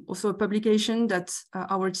also a publication that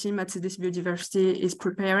our team at CDC Biodiversité is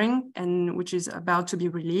preparing and which is about to be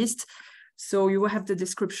released. So you will have the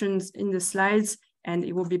descriptions in the slides, and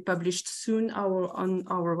it will be published soon on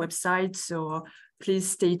our website. So please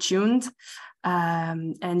stay tuned.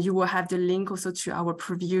 And you will have the link also to our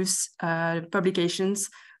previous publications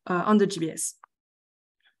on the GBS.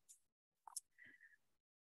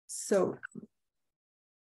 So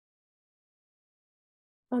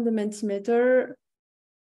on the Mentimeter,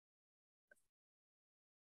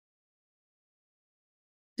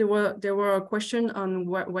 there were a question on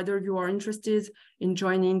whether you are interested in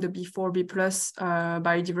joining the B4B+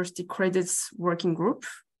 biodiversity credits working group.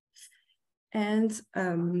 And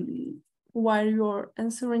while you're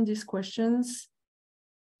answering these questions,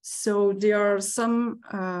 so there are some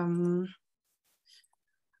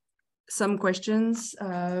questions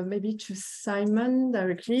maybe to Simon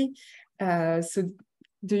directly. So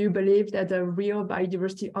do you believe that a real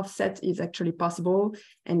biodiversity offset is actually possible,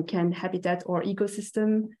 and can habitat or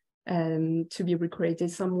ecosystem to be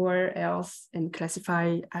recreated somewhere else and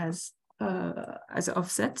classify as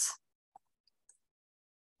offsets?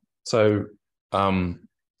 So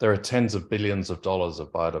there are tens of billions of dollars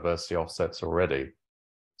of biodiversity offsets already.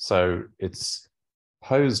 So it's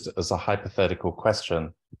posed as a hypothetical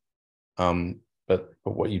question. But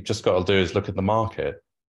what you've just got to do is look at the market.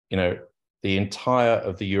 You know, the entire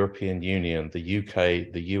of the European Union, the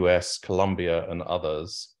UK, the US, Colombia, and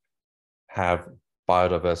others have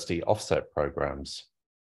biodiversity offset programs.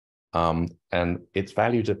 And it's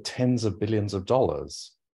valued at tens of billions of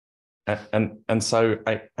dollars. And so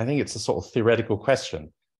I think it's a sort of theoretical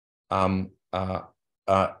question. If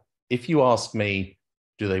you ask me,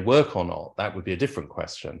 do they work or not, that would be a different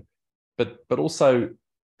question. But also,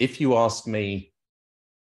 if you ask me,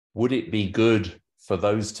 would it be good for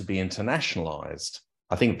those to be internationalized,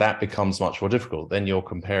 I think that becomes much more difficult. Then you're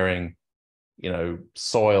comparing, you know,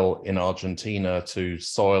 soil in Argentina to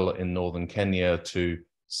soil in northern Kenya to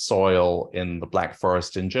soil in the Black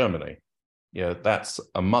Forest in Germany. You know, that's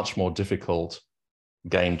a much more difficult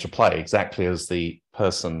game to play, exactly as the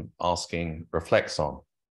person asking reflects on.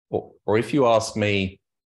 Or if you ask me,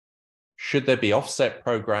 should there be offset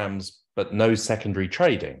programs but no secondary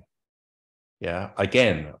trading? Yeah,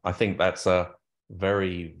 again, I think that's a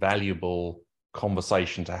very valuable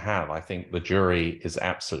conversation to have. I think the jury is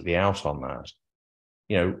absolutely out on that.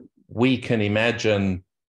 You know, we can imagine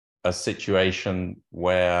a situation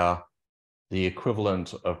where the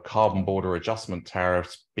equivalent of carbon border adjustment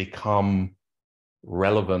tariffs become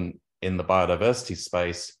relevant in the biodiversity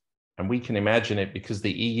space. And we can imagine it because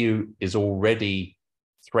the EU is already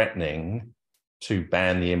threatening to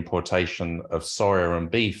ban the importation of soya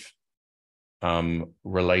and beef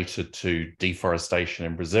related to deforestation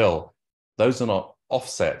in Brazil. Those are not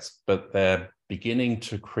offsets, but they're beginning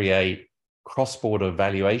to create cross-border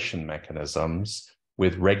valuation mechanisms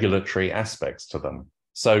with regulatory aspects to them.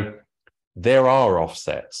 So there are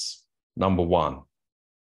offsets, number one.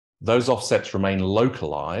 Those offsets remain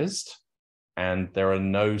localized, and there are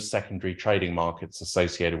no secondary trading markets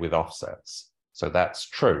associated with offsets. So that's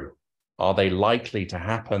true. Are they likely to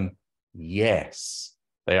happen? Yes.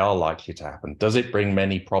 They are likely to happen. Does it bring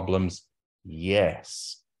many problems?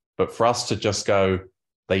 Yes. But for us to just go,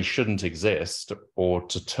 they shouldn't exist, or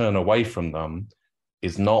to turn away from them,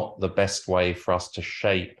 is not the best way for us to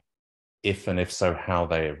shape if and if so, how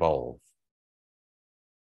they evolve.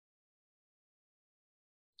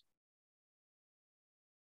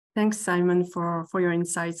 Thanks, Simon, for your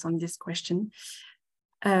insights on this question.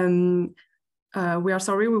 We are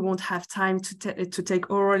sorry we won't have time to take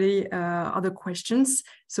orally other questions.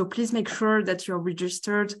 So please make sure that you're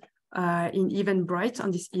registered in Eventbrite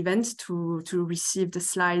on this event to receive the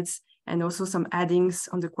slides and also some addings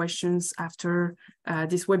on the questions after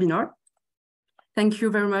this webinar. Thank you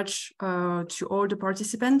very much to all the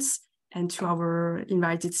participants and to our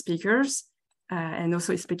invited speakers and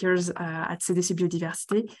also speakers at CDC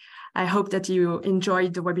Biodiversité. I hope that you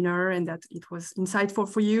enjoyed the webinar and that it was insightful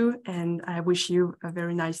for you, and I wish you a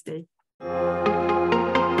very nice day.